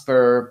once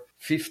per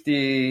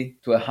 50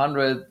 to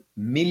 100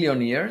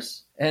 million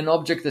years. An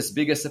object as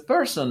big as a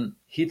person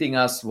hitting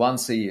us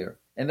once a year.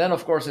 And then,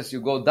 of course, as you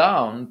go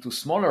down to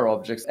smaller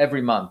objects,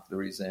 every month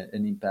there is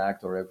an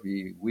impact, or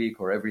every week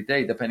or every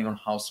day, depending on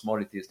how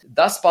small it is.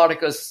 Dust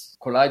particles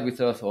collide with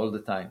Earth all the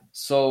time.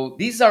 So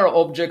these are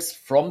objects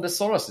from the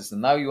solar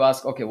system. Now you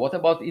ask, okay, what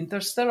about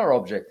interstellar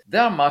objects? They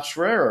are much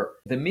rarer.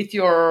 The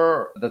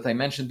meteor that I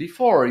mentioned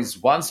before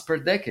is once per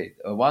decade,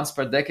 a once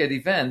per decade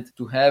event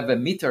to have a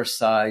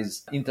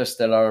meter-sized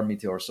interstellar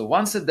meteor. So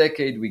once a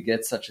decade we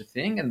get such a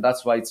thing, and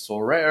that's why it's so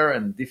rare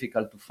and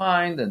difficult to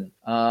find. And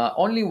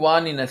only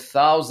 1 in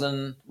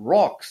 1,000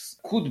 rocks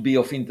could be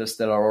of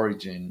interstellar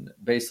origin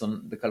based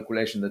on the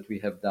calculation that we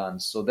have done.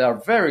 So they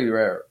are very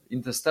rare.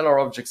 Interstellar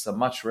objects are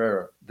much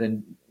rarer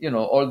than,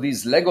 all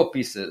these Lego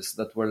pieces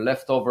that were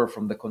left over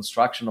from the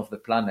construction of the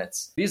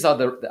planets. These are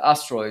the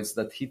asteroids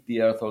that hit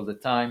the Earth all the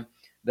time.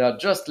 They are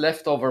just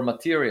leftover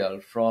material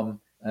from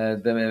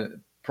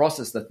the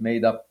process that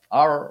made up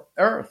our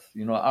Earth.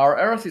 Our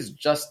Earth is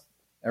just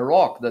a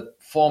rock that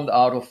formed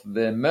out of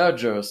the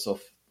mergers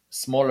of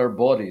smaller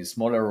bodies,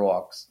 smaller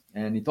rocks.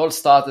 And it all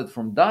started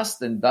from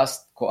dust, and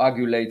dust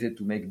coagulated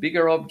to make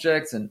bigger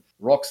objects, and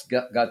rocks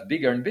got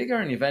bigger and bigger,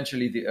 and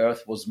eventually the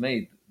Earth was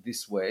made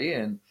this way.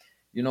 And,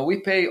 we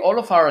pay all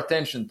of our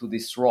attention to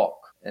this rock.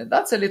 And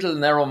that's a little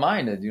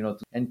narrow-minded,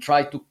 and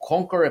try to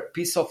conquer a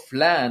piece of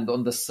land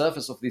on the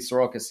surface of this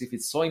rock as if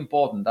it's so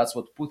important. That's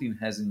what Putin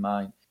has in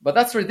mind. But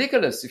that's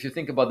ridiculous if you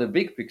think about the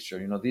big picture.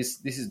 This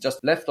is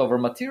just leftover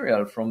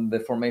material from the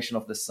formation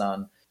of the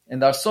sun.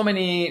 And there are so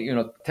many,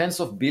 tens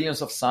of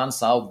billions of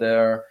suns out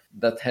there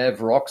that have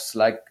rocks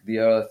like the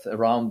Earth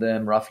around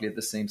them, roughly at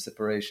the same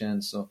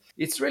separation. So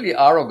it's really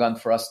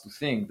arrogant for us to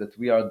think that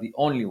we are the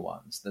only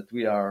ones, that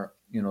we are,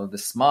 the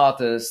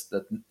smartest,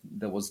 that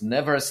there was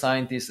never a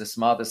scientist as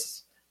smart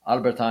as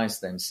Albert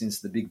Einstein since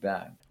the Big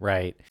Bang.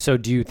 Right. So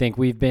do you think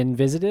we've been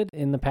visited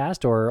in the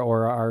past or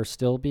are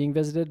still being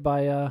visited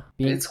by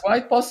beings? It's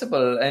quite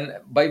possible. And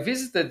by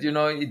visited,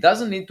 it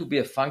doesn't need to be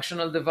a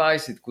functional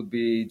device. It could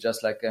be,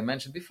 just like I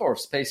mentioned before,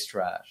 space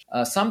trash.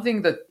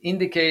 Something that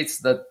indicates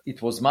that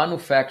it was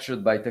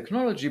manufactured by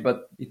technology,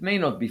 but it may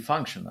not be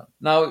functional.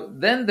 Now,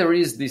 then there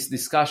is this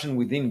discussion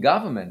within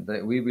government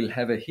that we will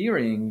have a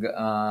hearing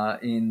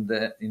in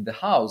the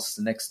House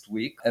next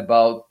week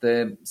about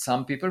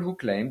some people who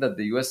claim that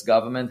the US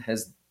government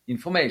has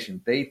information,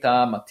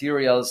 data,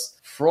 materials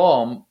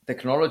from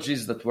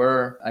technologies that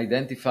were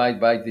identified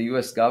by the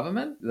US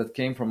government that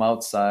came from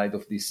outside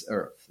of this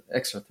Earth,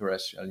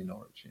 extraterrestrial in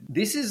origin.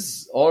 This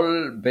is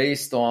all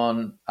based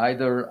on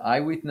either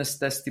eyewitness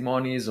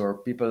testimonies or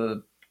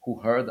people who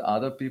heard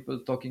other people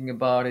talking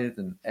about it.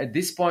 And at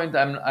this point,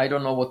 I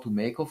don't know what to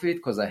make of it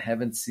because I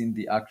haven't seen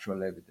the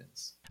actual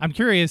evidence. I'm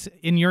curious,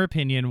 in your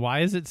opinion,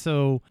 why is it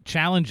so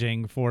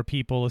challenging for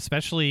people,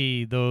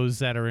 especially those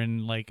that are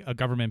in like a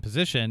government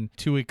position,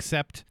 to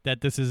accept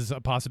that this is a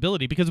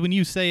possibility? Because when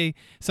you say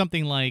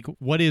something like,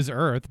 what is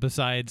Earth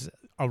besides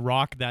a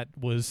rock that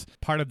was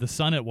part of the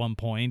sun at one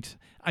point.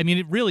 I mean,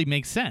 it really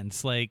makes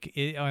sense. Like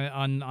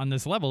on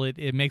this level,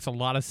 it makes a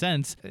lot of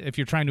sense if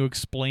you're trying to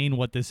explain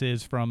what this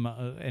is from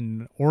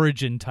an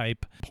origin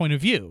type point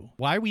of view.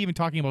 Why are we even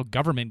talking about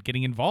government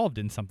getting involved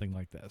in something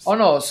like this? Oh,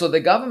 no. So the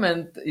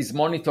government is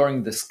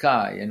monitoring the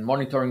sky and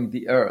monitoring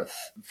the Earth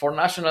for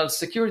national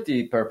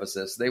security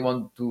purposes. They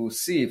want to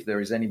see if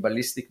there is any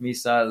ballistic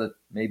missile that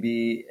may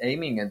be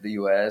aiming at the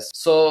US.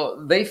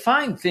 So they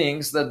find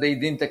things that they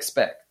didn't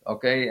expect.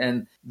 Okay.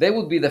 And they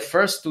would be the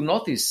first to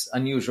notice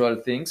unusual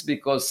things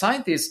because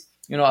scientists,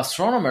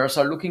 astronomers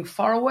are looking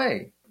far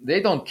away.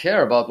 They don't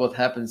care about what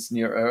happens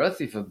near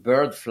Earth. If a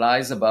bird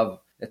flies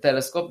above a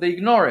telescope, they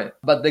ignore it.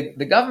 But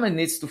the government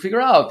needs to figure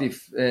out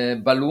if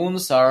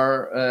balloons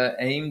are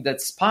aimed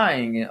at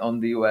spying on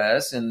the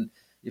US and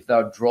if there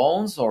are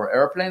drones or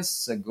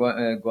airplanes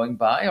going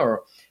by.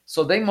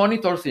 So they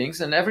monitor things,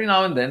 and every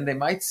now and then they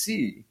might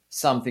see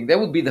something. They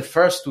would be the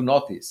first to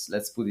notice,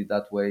 let's put it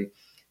that way,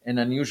 an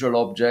unusual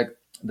object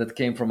that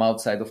came from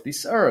outside of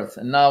this Earth.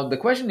 And now the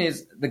question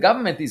is, the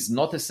government is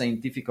not a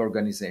scientific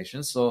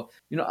organization. So,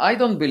 I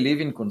don't believe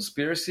in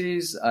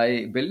conspiracies.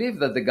 I believe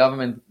that the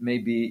government may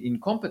be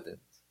incompetent.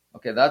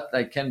 Okay, that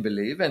I can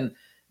believe. And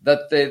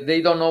that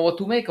they don't know what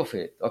to make of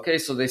it. Okay,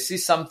 so they see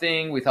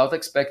something without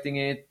expecting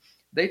it.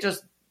 They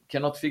just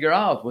cannot figure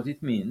out what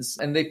it means.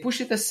 And they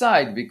push it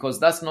aside because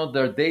that's not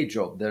their day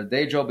job. Their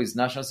day job is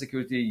national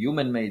security,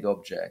 human-made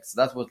objects.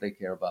 That's what they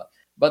care about.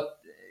 But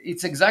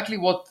it's exactly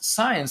what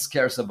science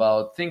cares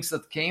about, things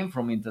that came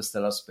from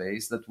interstellar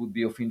space that would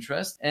be of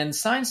interest. And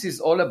science is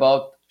all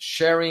about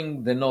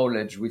sharing the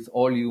knowledge with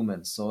all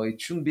humans. So it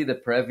shouldn't be the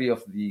privy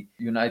of the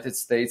United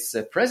States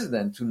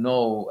president to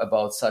know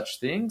about such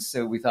things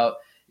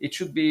it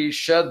should be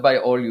shared by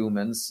all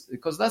humans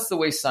because that's the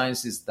way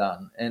science is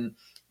done. And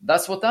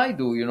that's what I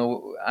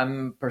do.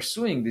 I'm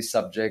pursuing this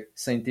subject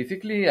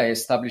scientifically. I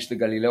established the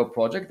Galileo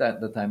project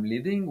that I'm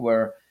leading,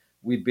 where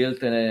we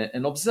built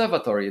an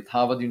observatory at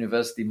Harvard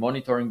University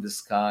monitoring the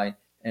sky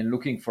and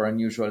looking for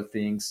unusual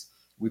things.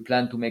 We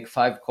plan to make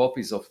 5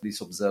 copies of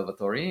this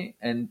observatory.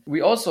 And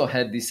we also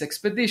had this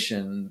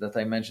expedition that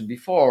I mentioned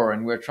before,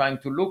 and we're trying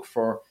to look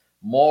for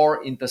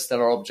more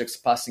interstellar objects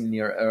passing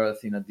near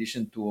Earth in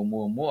addition to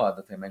Oumuamua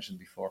that I mentioned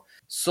before.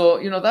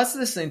 So, that's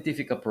the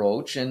scientific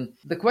approach. And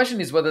the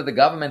question is whether the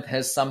government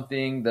has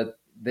something that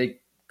they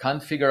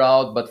can't figure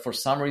out, but for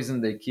some reason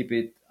they keep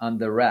it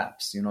under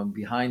wraps,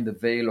 behind the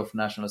veil of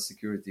national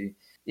security.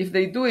 If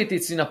they do it,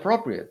 it's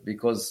inappropriate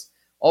because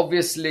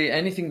obviously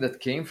anything that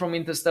came from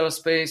interstellar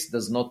space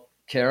does not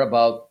care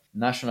about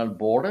national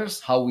borders,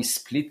 how we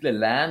split the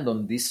land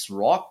on this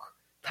rock,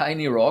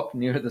 tiny rock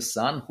near the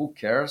sun. Who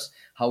cares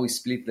how we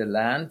split the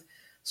land?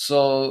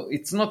 So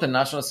it's not a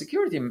national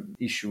security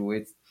issue.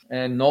 It's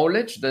a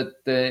knowledge that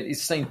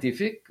is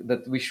scientific,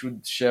 that we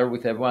should share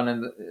with everyone,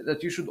 and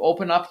that you should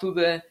open up to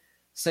the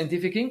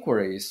scientific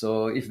inquiry.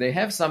 So if they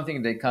have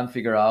something they can't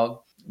figure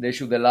out, they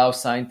should allow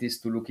scientists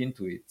to look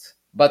into it.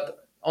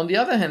 But on the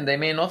other hand, they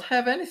may not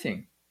have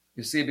anything,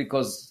 you see,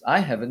 because I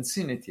haven't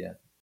seen it yet.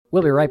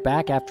 We'll be right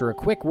back after a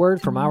quick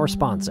word from our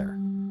sponsor.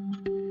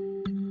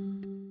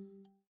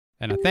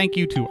 And a thank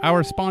you to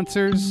our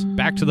sponsors.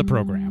 Back to the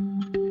program.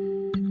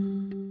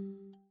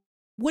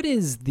 What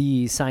is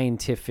the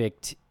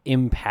scientific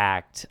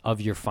impact of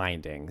your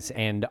findings,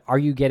 and are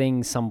you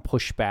getting some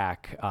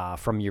pushback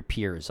from your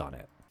peers on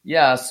it?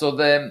 Yeah, so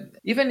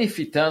even if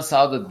it turns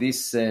out that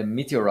this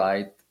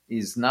meteorite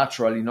is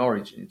natural in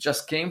origin, it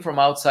just came from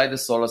outside the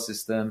solar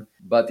system,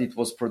 but it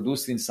was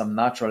produced in some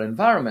natural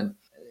environment.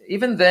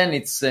 Even then,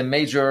 it's a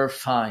major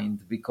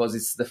find because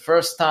it's the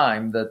first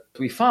time that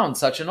we found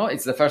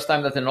it's the first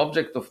time that an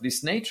object of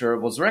this nature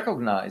was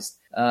recognized.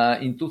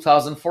 In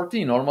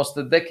 2014, almost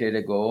a decade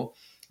ago,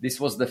 this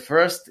was the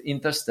first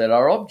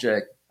interstellar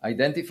object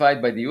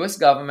identified by the US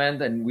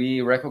government, and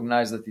we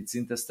recognize that it's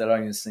interstellar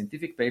in a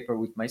scientific paper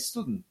with my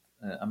student,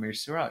 Amir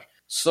Siraj.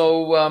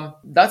 So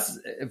that's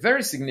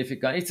very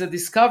significant. It's a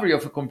discovery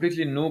of a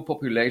completely new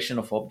population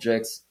of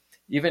objects,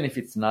 even if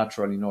it's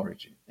natural in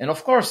origin. And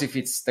of course, if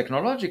it's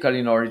technological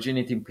in origin,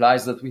 it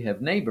implies that we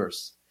have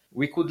neighbors.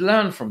 We could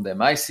learn from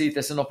them. I see it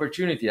as an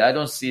opportunity. I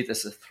don't see it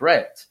as a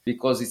threat,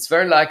 because it's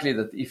very likely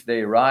that if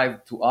they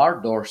arrive to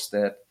our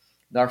doorstep,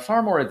 they are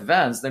far more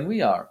advanced than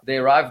we are. They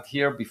arrived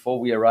here before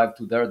we arrived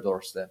to their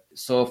doorstep.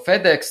 So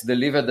FedEx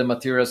delivered the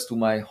materials to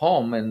my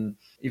home, and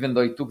even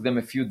though it took them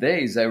a few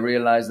days, I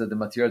realized that the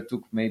material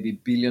took maybe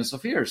billions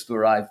of years to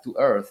arrive to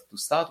Earth to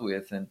start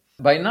with. And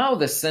by now,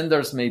 the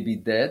senders may be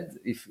dead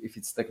if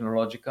it's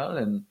technological,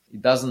 and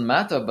it doesn't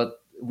matter, but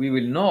we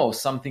will know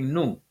something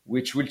new,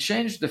 which will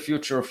change the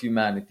future of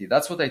humanity.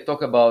 That's what I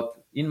talk about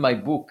in my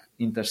book,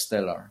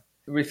 Interstellar.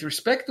 With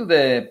respect to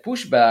the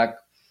pushback,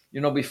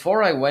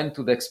 before I went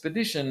to the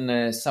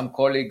expedition, some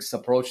colleagues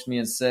approached me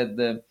and said,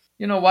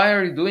 why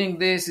are you doing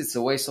this? It's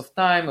a waste of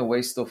time, a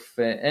waste of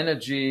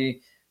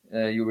energy.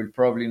 You will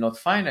probably not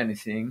find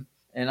anything.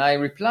 And I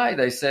replied,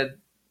 I said,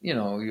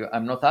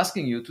 I'm not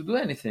asking you to do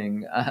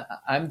anything.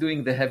 I'm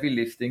doing the heavy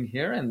lifting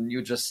here, and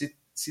you just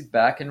sit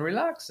back and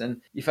relax.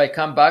 And if I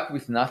come back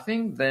with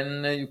nothing,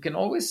 then you can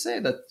always say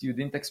that you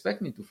didn't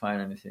expect me to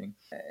find anything.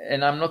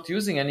 And I'm not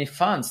using any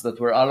funds that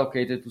were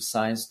allocated to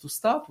science to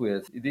start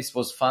with. This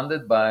was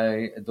funded by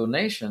a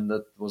donation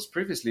that was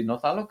previously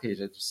not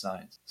allocated to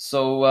science.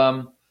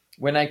 So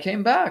when I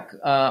came back,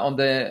 on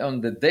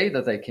the day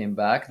that I came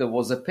back, there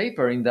was a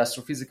paper in the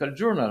Astrophysical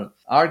Journal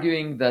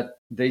arguing that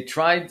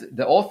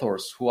the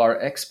authors who are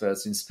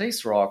experts in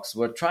space rocks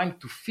were trying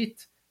to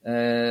fit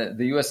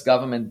the US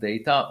government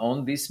data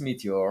on this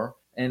meteor.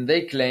 And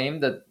they claim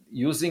that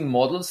using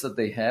models that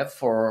they have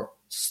for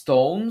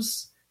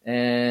stones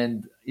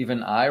and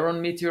even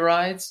iron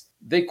meteorites,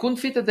 they couldn't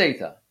fit the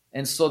data.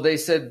 And so they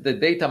said the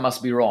data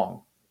must be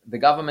wrong. The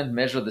government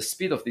measured the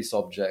speed of this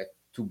object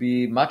to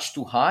be much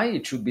too high.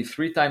 It should be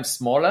 3 times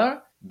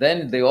smaller.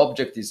 Then the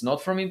object is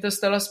not from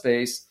interstellar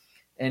space,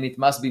 and it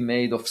must be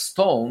made of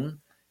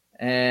stone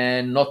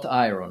and not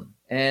iron.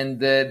 And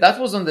that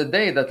was on the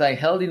day that I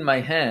held in my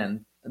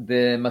hand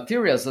the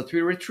materials that we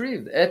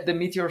retrieved at the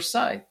meteor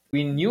site.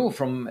 We knew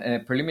from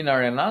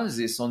preliminary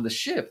analysis on the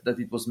ship that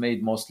it was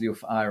made mostly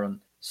of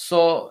iron.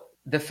 So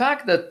the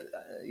fact that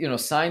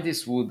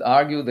scientists would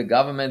argue the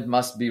government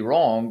must be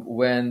wrong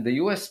when the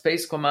US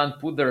Space Command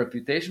put their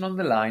reputation on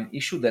the line,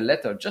 issued a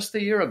letter just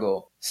a year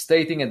ago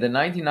stating at the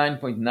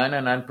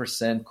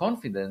 99.999%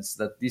 confidence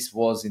that this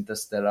was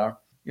interstellar,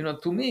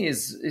 to me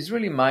is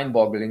really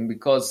mind-boggling,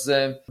 because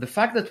the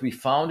fact that we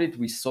found it,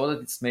 we saw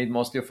that it's made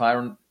mostly of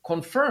iron,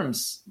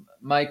 confirms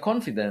my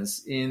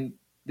confidence in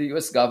the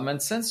US government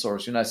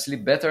sensors. I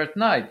sleep better at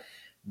night.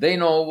 They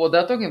know what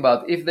they're talking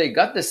about. If they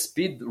got the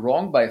speed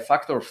wrong by a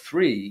factor of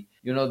 3,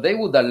 they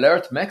would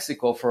alert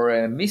Mexico for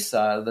a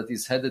missile that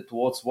is headed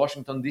towards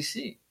Washington,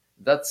 D.C.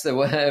 That's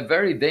a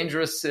very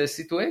dangerous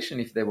situation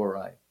if they were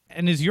right.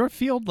 And is your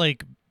field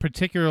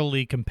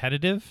particularly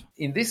competitive?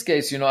 In this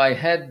case, I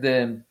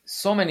had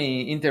so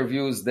many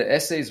interviews. The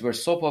essays were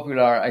so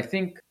popular. I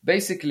think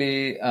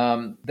basically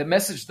the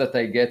message that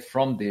I get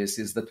from this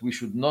is that we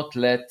should not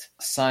let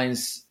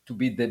science to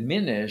be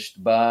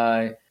diminished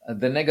by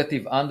the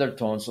negative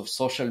undertones of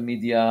social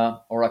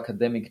media or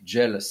academic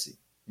jealousy.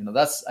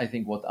 That's, I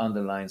think, what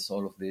underlines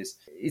all of this.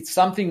 It's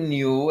something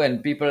new,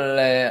 and people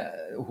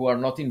who are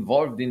not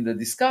involved in the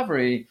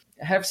discovery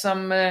have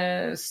some,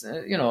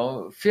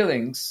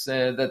 feelings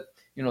that,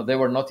 they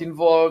were not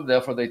involved.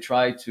 Therefore, they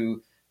try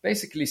to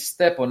basically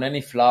step on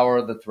any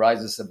flower that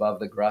rises above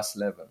the grass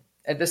level.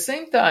 At the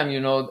same time,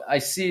 I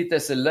see it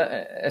as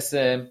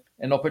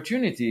an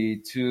opportunity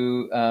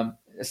to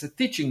as a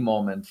teaching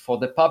moment for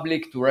the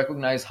public to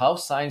recognize how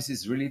science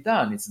is really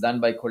done. It's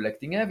done by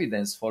collecting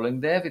evidence,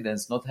 following the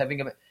evidence, not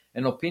having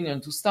an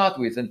opinion to start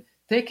with, and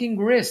taking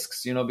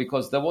risks,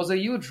 because there was a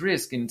huge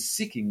risk in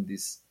seeking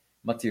this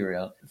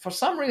material. For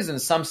some reason,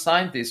 some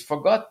scientists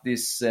forgot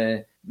this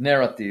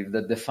narrative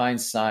that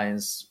defines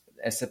science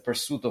as a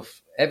pursuit of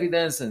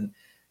evidence. And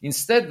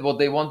instead, what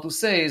they want to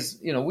say is,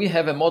 we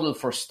have a model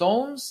for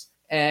stones,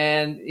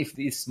 and if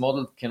this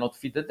model cannot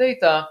fit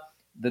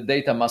the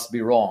data must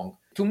be wrong.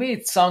 To me,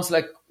 it sounds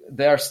like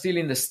they are still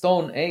in the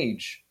stone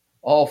age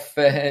of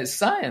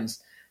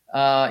science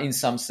in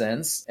some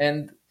sense.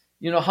 And,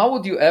 how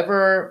would you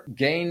ever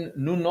gain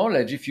new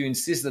knowledge if you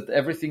insist that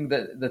everything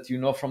that you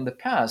know from the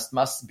past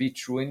must be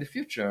true in the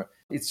future?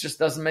 It just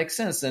doesn't make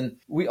sense. And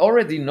we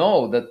already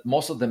know that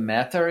most of the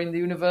matter in the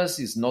universe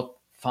is not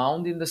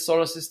found in the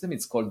solar system.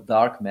 It's called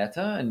dark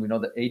matter. And we know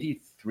that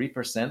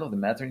 83% of the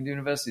matter in the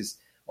universe is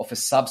of a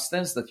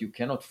substance that you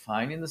cannot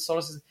find in the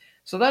solar system.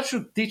 So that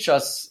should teach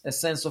us a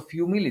sense of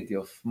humility,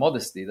 of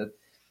modesty, that,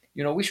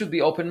 we should be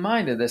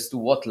open-minded as to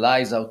what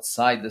lies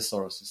outside the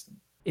solar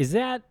system. Is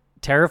that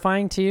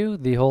terrifying to you,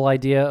 the whole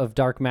idea of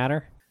dark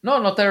matter?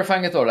 No, not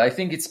terrifying at all. I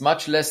think it's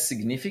much less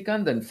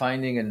significant than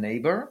finding a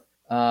neighbor,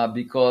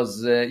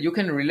 because you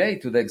can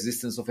relate to the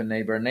existence of a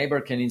neighbor. A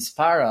neighbor can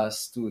inspire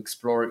us to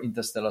explore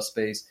interstellar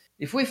space.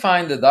 If we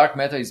find the dark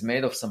matter is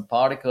made of some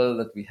particle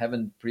that we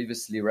haven't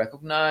previously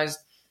recognized,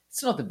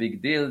 it's not a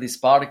big deal. This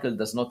particle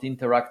does not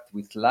interact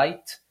with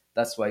light.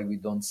 That's why we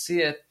don't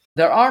see it.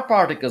 There are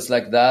particles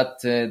like that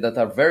that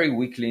are very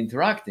weakly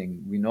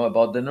interacting. We know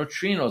about the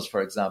neutrinos,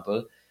 for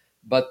example,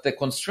 but the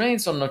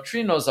constraints on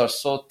neutrinos are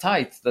so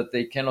tight that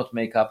they cannot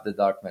make up the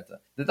dark matter.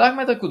 The dark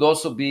matter could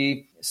also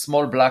be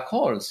small black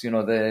holes,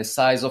 the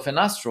size of an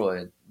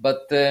asteroid.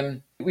 But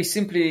we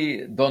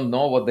simply don't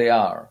know what they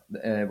are,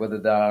 whether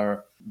they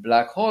are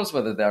black holes,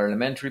 whether they are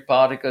elementary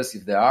particles.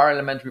 If they are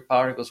elementary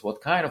particles,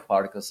 what kind of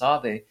particles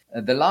are they?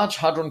 The Large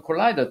Hadron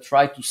Collider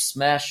tried to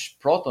smash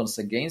protons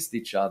against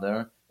each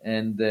other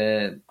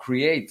and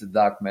create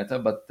dark matter,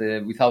 but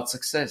without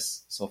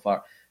success so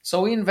far.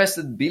 So we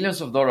invested billions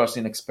of dollars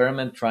in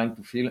experiment trying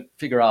to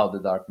figure out the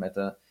dark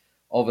matter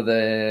over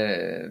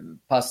the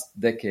past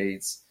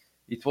decades.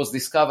 It was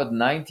discovered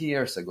 90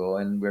 years ago,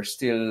 and we're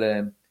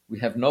still we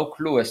have no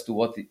clue as to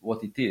what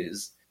it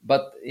is.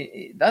 But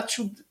that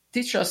should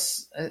teach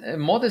us a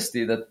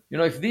modesty that,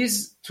 if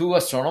these two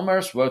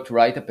astronomers were to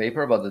write a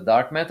paper about the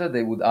dark matter,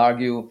 they would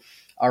argue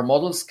our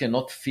models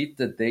cannot fit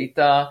the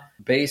data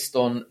based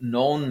on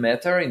known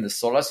matter in the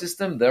solar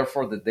system.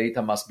 Therefore, the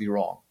data must be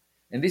wrong.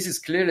 And this is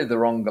clearly the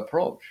wrong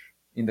approach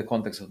in the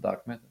context of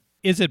dark matter.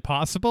 Is it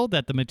possible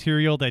that the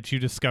material that you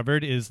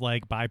discovered is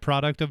like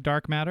byproduct of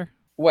dark matter?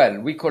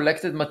 Well, we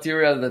collected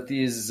material that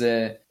is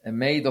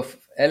made of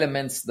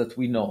elements that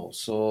we know.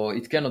 So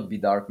it cannot be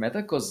dark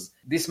matter because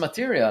this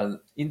material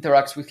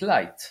interacts with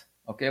light.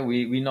 Okay,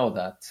 we know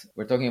that.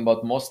 We're talking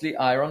about mostly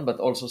iron, but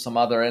also some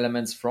other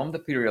elements from the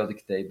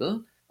periodic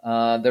table.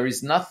 There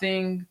is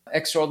nothing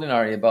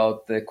extraordinary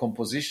about the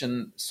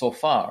composition so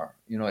far,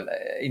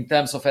 in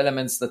terms of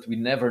elements that we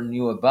never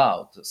knew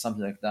about,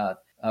 something like that,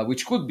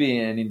 which could be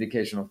an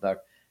indication of dark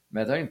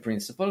matter in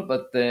principle,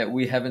 but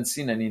we haven't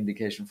seen any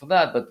indication for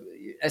that. But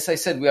as I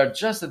said, we are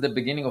just at the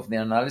beginning of the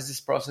analysis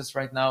process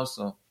right now,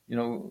 so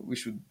we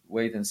should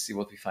wait and see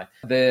what we find.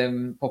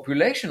 The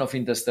population of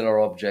interstellar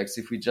objects,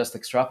 if we just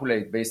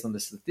extrapolate based on the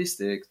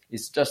statistics,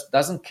 it just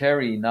doesn't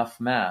carry enough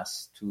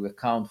mass to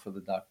account for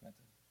the dark matter.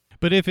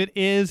 But if it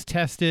is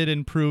tested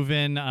and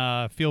proven,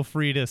 feel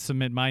free to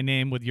submit my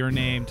name with your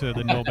name to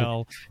the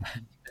Nobel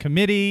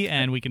Committee,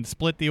 and we can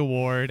split the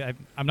award.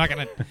 I'm not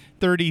going to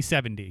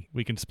 30-70.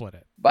 We can split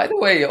it. By the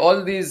way,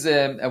 all these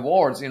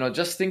awards,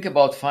 just think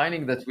about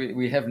finding that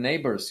we have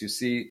neighbors. You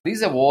see,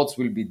 these awards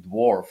will be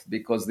dwarfed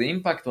because the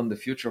impact on the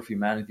future of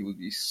humanity would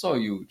be so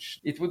huge.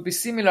 It would be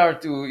similar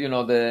to,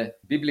 the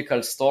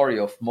biblical story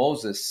of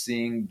Moses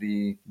seeing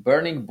the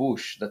burning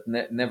bush that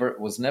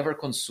was never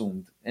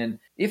consumed. And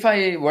if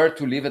I were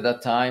to live at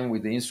that time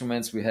with the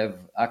instruments we have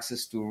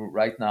access to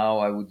right now,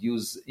 I would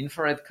use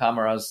infrared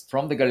cameras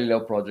from the Galileo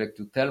project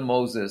to tell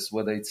Moses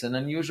whether it's an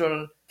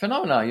unusual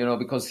phenomena,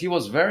 because he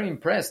was very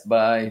impressed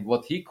by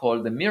what he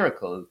called a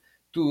miracle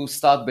to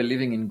start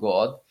believing in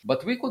God.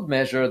 But we could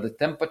measure the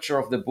temperature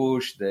of the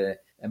bush, the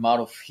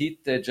amount of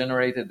heat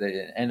generated,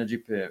 the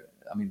energy,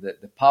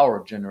 the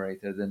power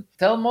generated, and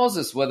tell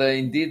Moses whether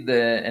indeed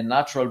a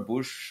natural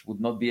bush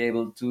would not be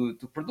able to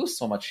produce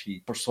so much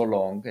heat for so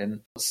long. And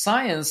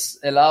science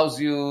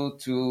allows you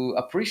to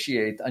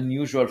appreciate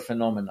unusual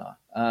phenomena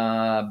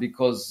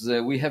because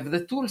we have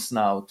the tools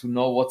now to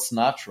know what's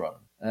natural.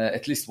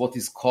 At least what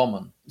is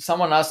common.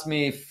 Someone asked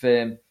me if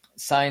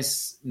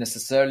science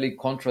necessarily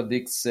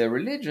contradicts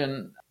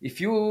religion.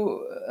 If you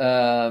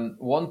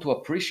want to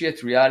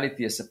appreciate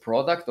reality as a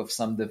product of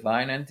some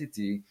divine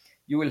entity,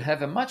 you will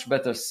have a much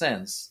better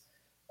sense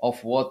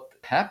of what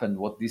happened,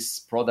 what this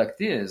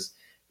product is,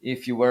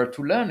 if you were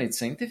to learn it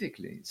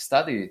scientifically,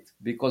 study it,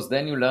 because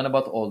then you learn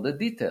about all the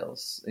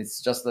details.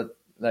 It's just that,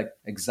 like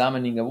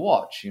examining a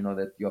watch,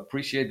 that you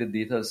appreciate the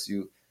details,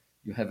 you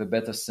have a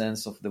better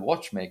sense of the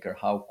watchmaker,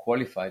 how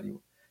qualified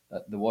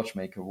the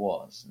watchmaker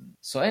was.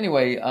 So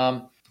anyway,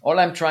 all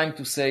I'm trying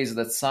to say is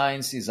that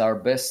science is our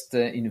best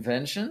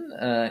invention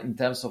in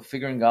terms of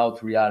figuring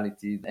out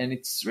reality. And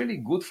it's really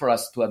good for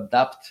us to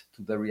adapt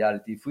to the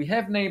reality. If we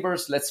have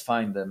neighbors, let's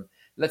find them.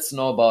 Let's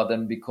know about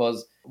them,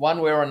 because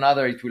one way or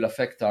another, it will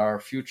affect our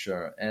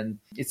future. And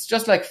it's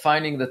just like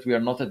finding that we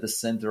are not at the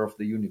center of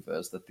the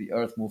universe, that the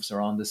Earth moves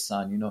around the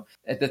sun.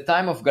 At the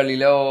time of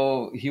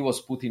Galileo, he was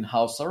put in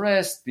house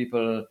arrest.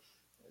 People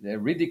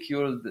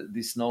ridiculed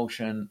this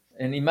notion.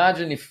 And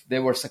imagine if they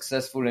were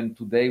successful and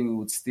today we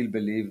would still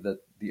believe that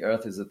the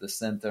Earth is at the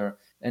center.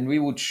 And we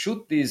would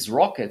shoot these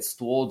rockets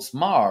towards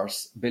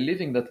Mars,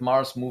 believing that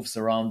Mars moves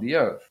around the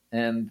Earth.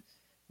 And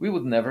we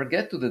would never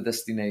get to the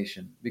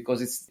destination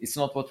because it's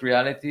not what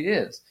reality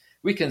is.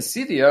 We can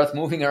see the Earth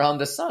moving around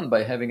the sun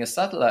by having a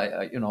satellite,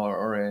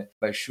 or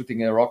by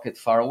shooting a rocket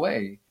far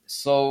away.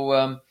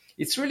 So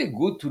it's really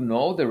good to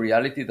know the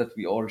reality that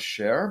we all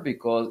share,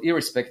 because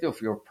irrespective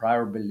of your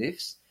prior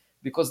beliefs,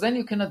 because then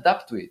you can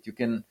adapt to it. You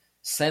can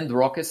send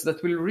rockets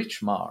that will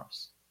reach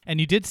Mars. And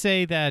you did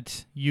say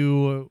that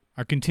you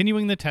are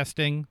continuing the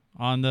testing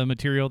on the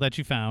material that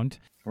you found.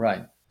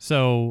 Right.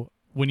 So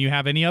when you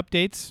have any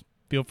updates,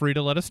 feel free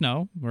to let us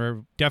know.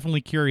 We're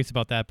definitely curious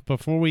about that. But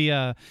before we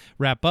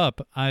wrap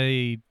up,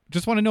 I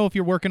just want to know if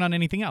you're working on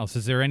anything else.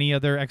 Is there any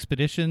other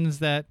expeditions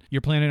that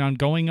you're planning on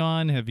going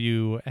on? Have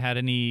you had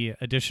any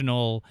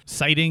additional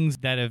sightings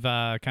that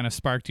have kind of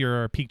sparked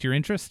or piqued your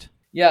interest?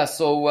 Yeah,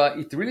 so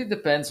it really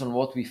depends on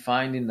what we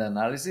find in the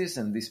analysis,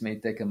 and this may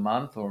take a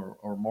month or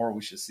more,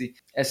 we shall see.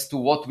 As to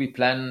what we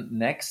plan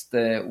next,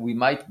 we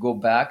might go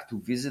back to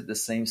visit the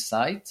same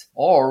site,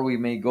 or we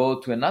may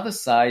go to another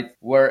site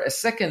where a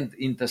second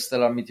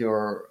interstellar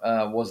meteor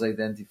was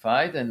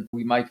identified, and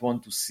we might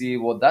want to see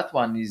what that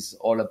one is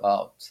all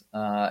about.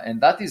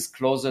 And that is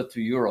closer to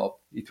Europe.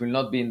 It will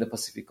not be in the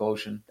Pacific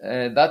Ocean.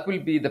 That will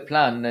be the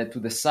plan, to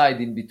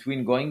decide in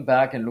between going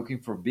back and looking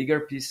for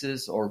bigger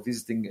pieces or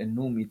visiting a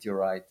new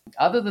meteorite.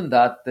 Other than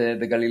that,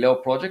 the Galileo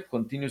project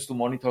continues to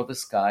monitor the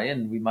sky,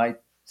 and we might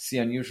see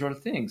unusual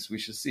things. We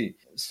shall see.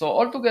 So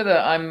altogether,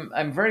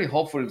 I'm very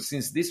hopeful,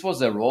 since this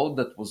was a road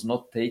that was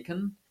not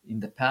taken in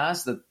the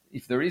past, that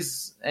if there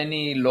is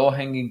any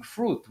low-hanging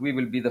fruit, we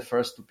will be the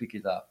first to pick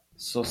it up.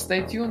 So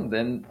stay tuned.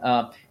 And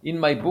in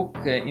my book,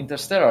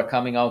 Interstellar,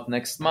 coming out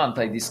next month,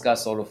 I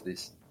discuss all of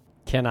this.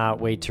 Cannot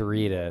wait to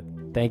read it.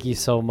 Thank you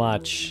so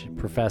much,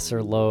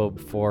 Professor Loeb,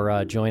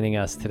 for joining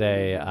us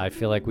today. I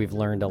feel like we've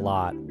learned a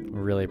lot. We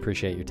really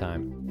appreciate your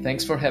time.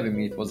 Thanks for having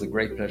me. It was a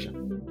great pleasure.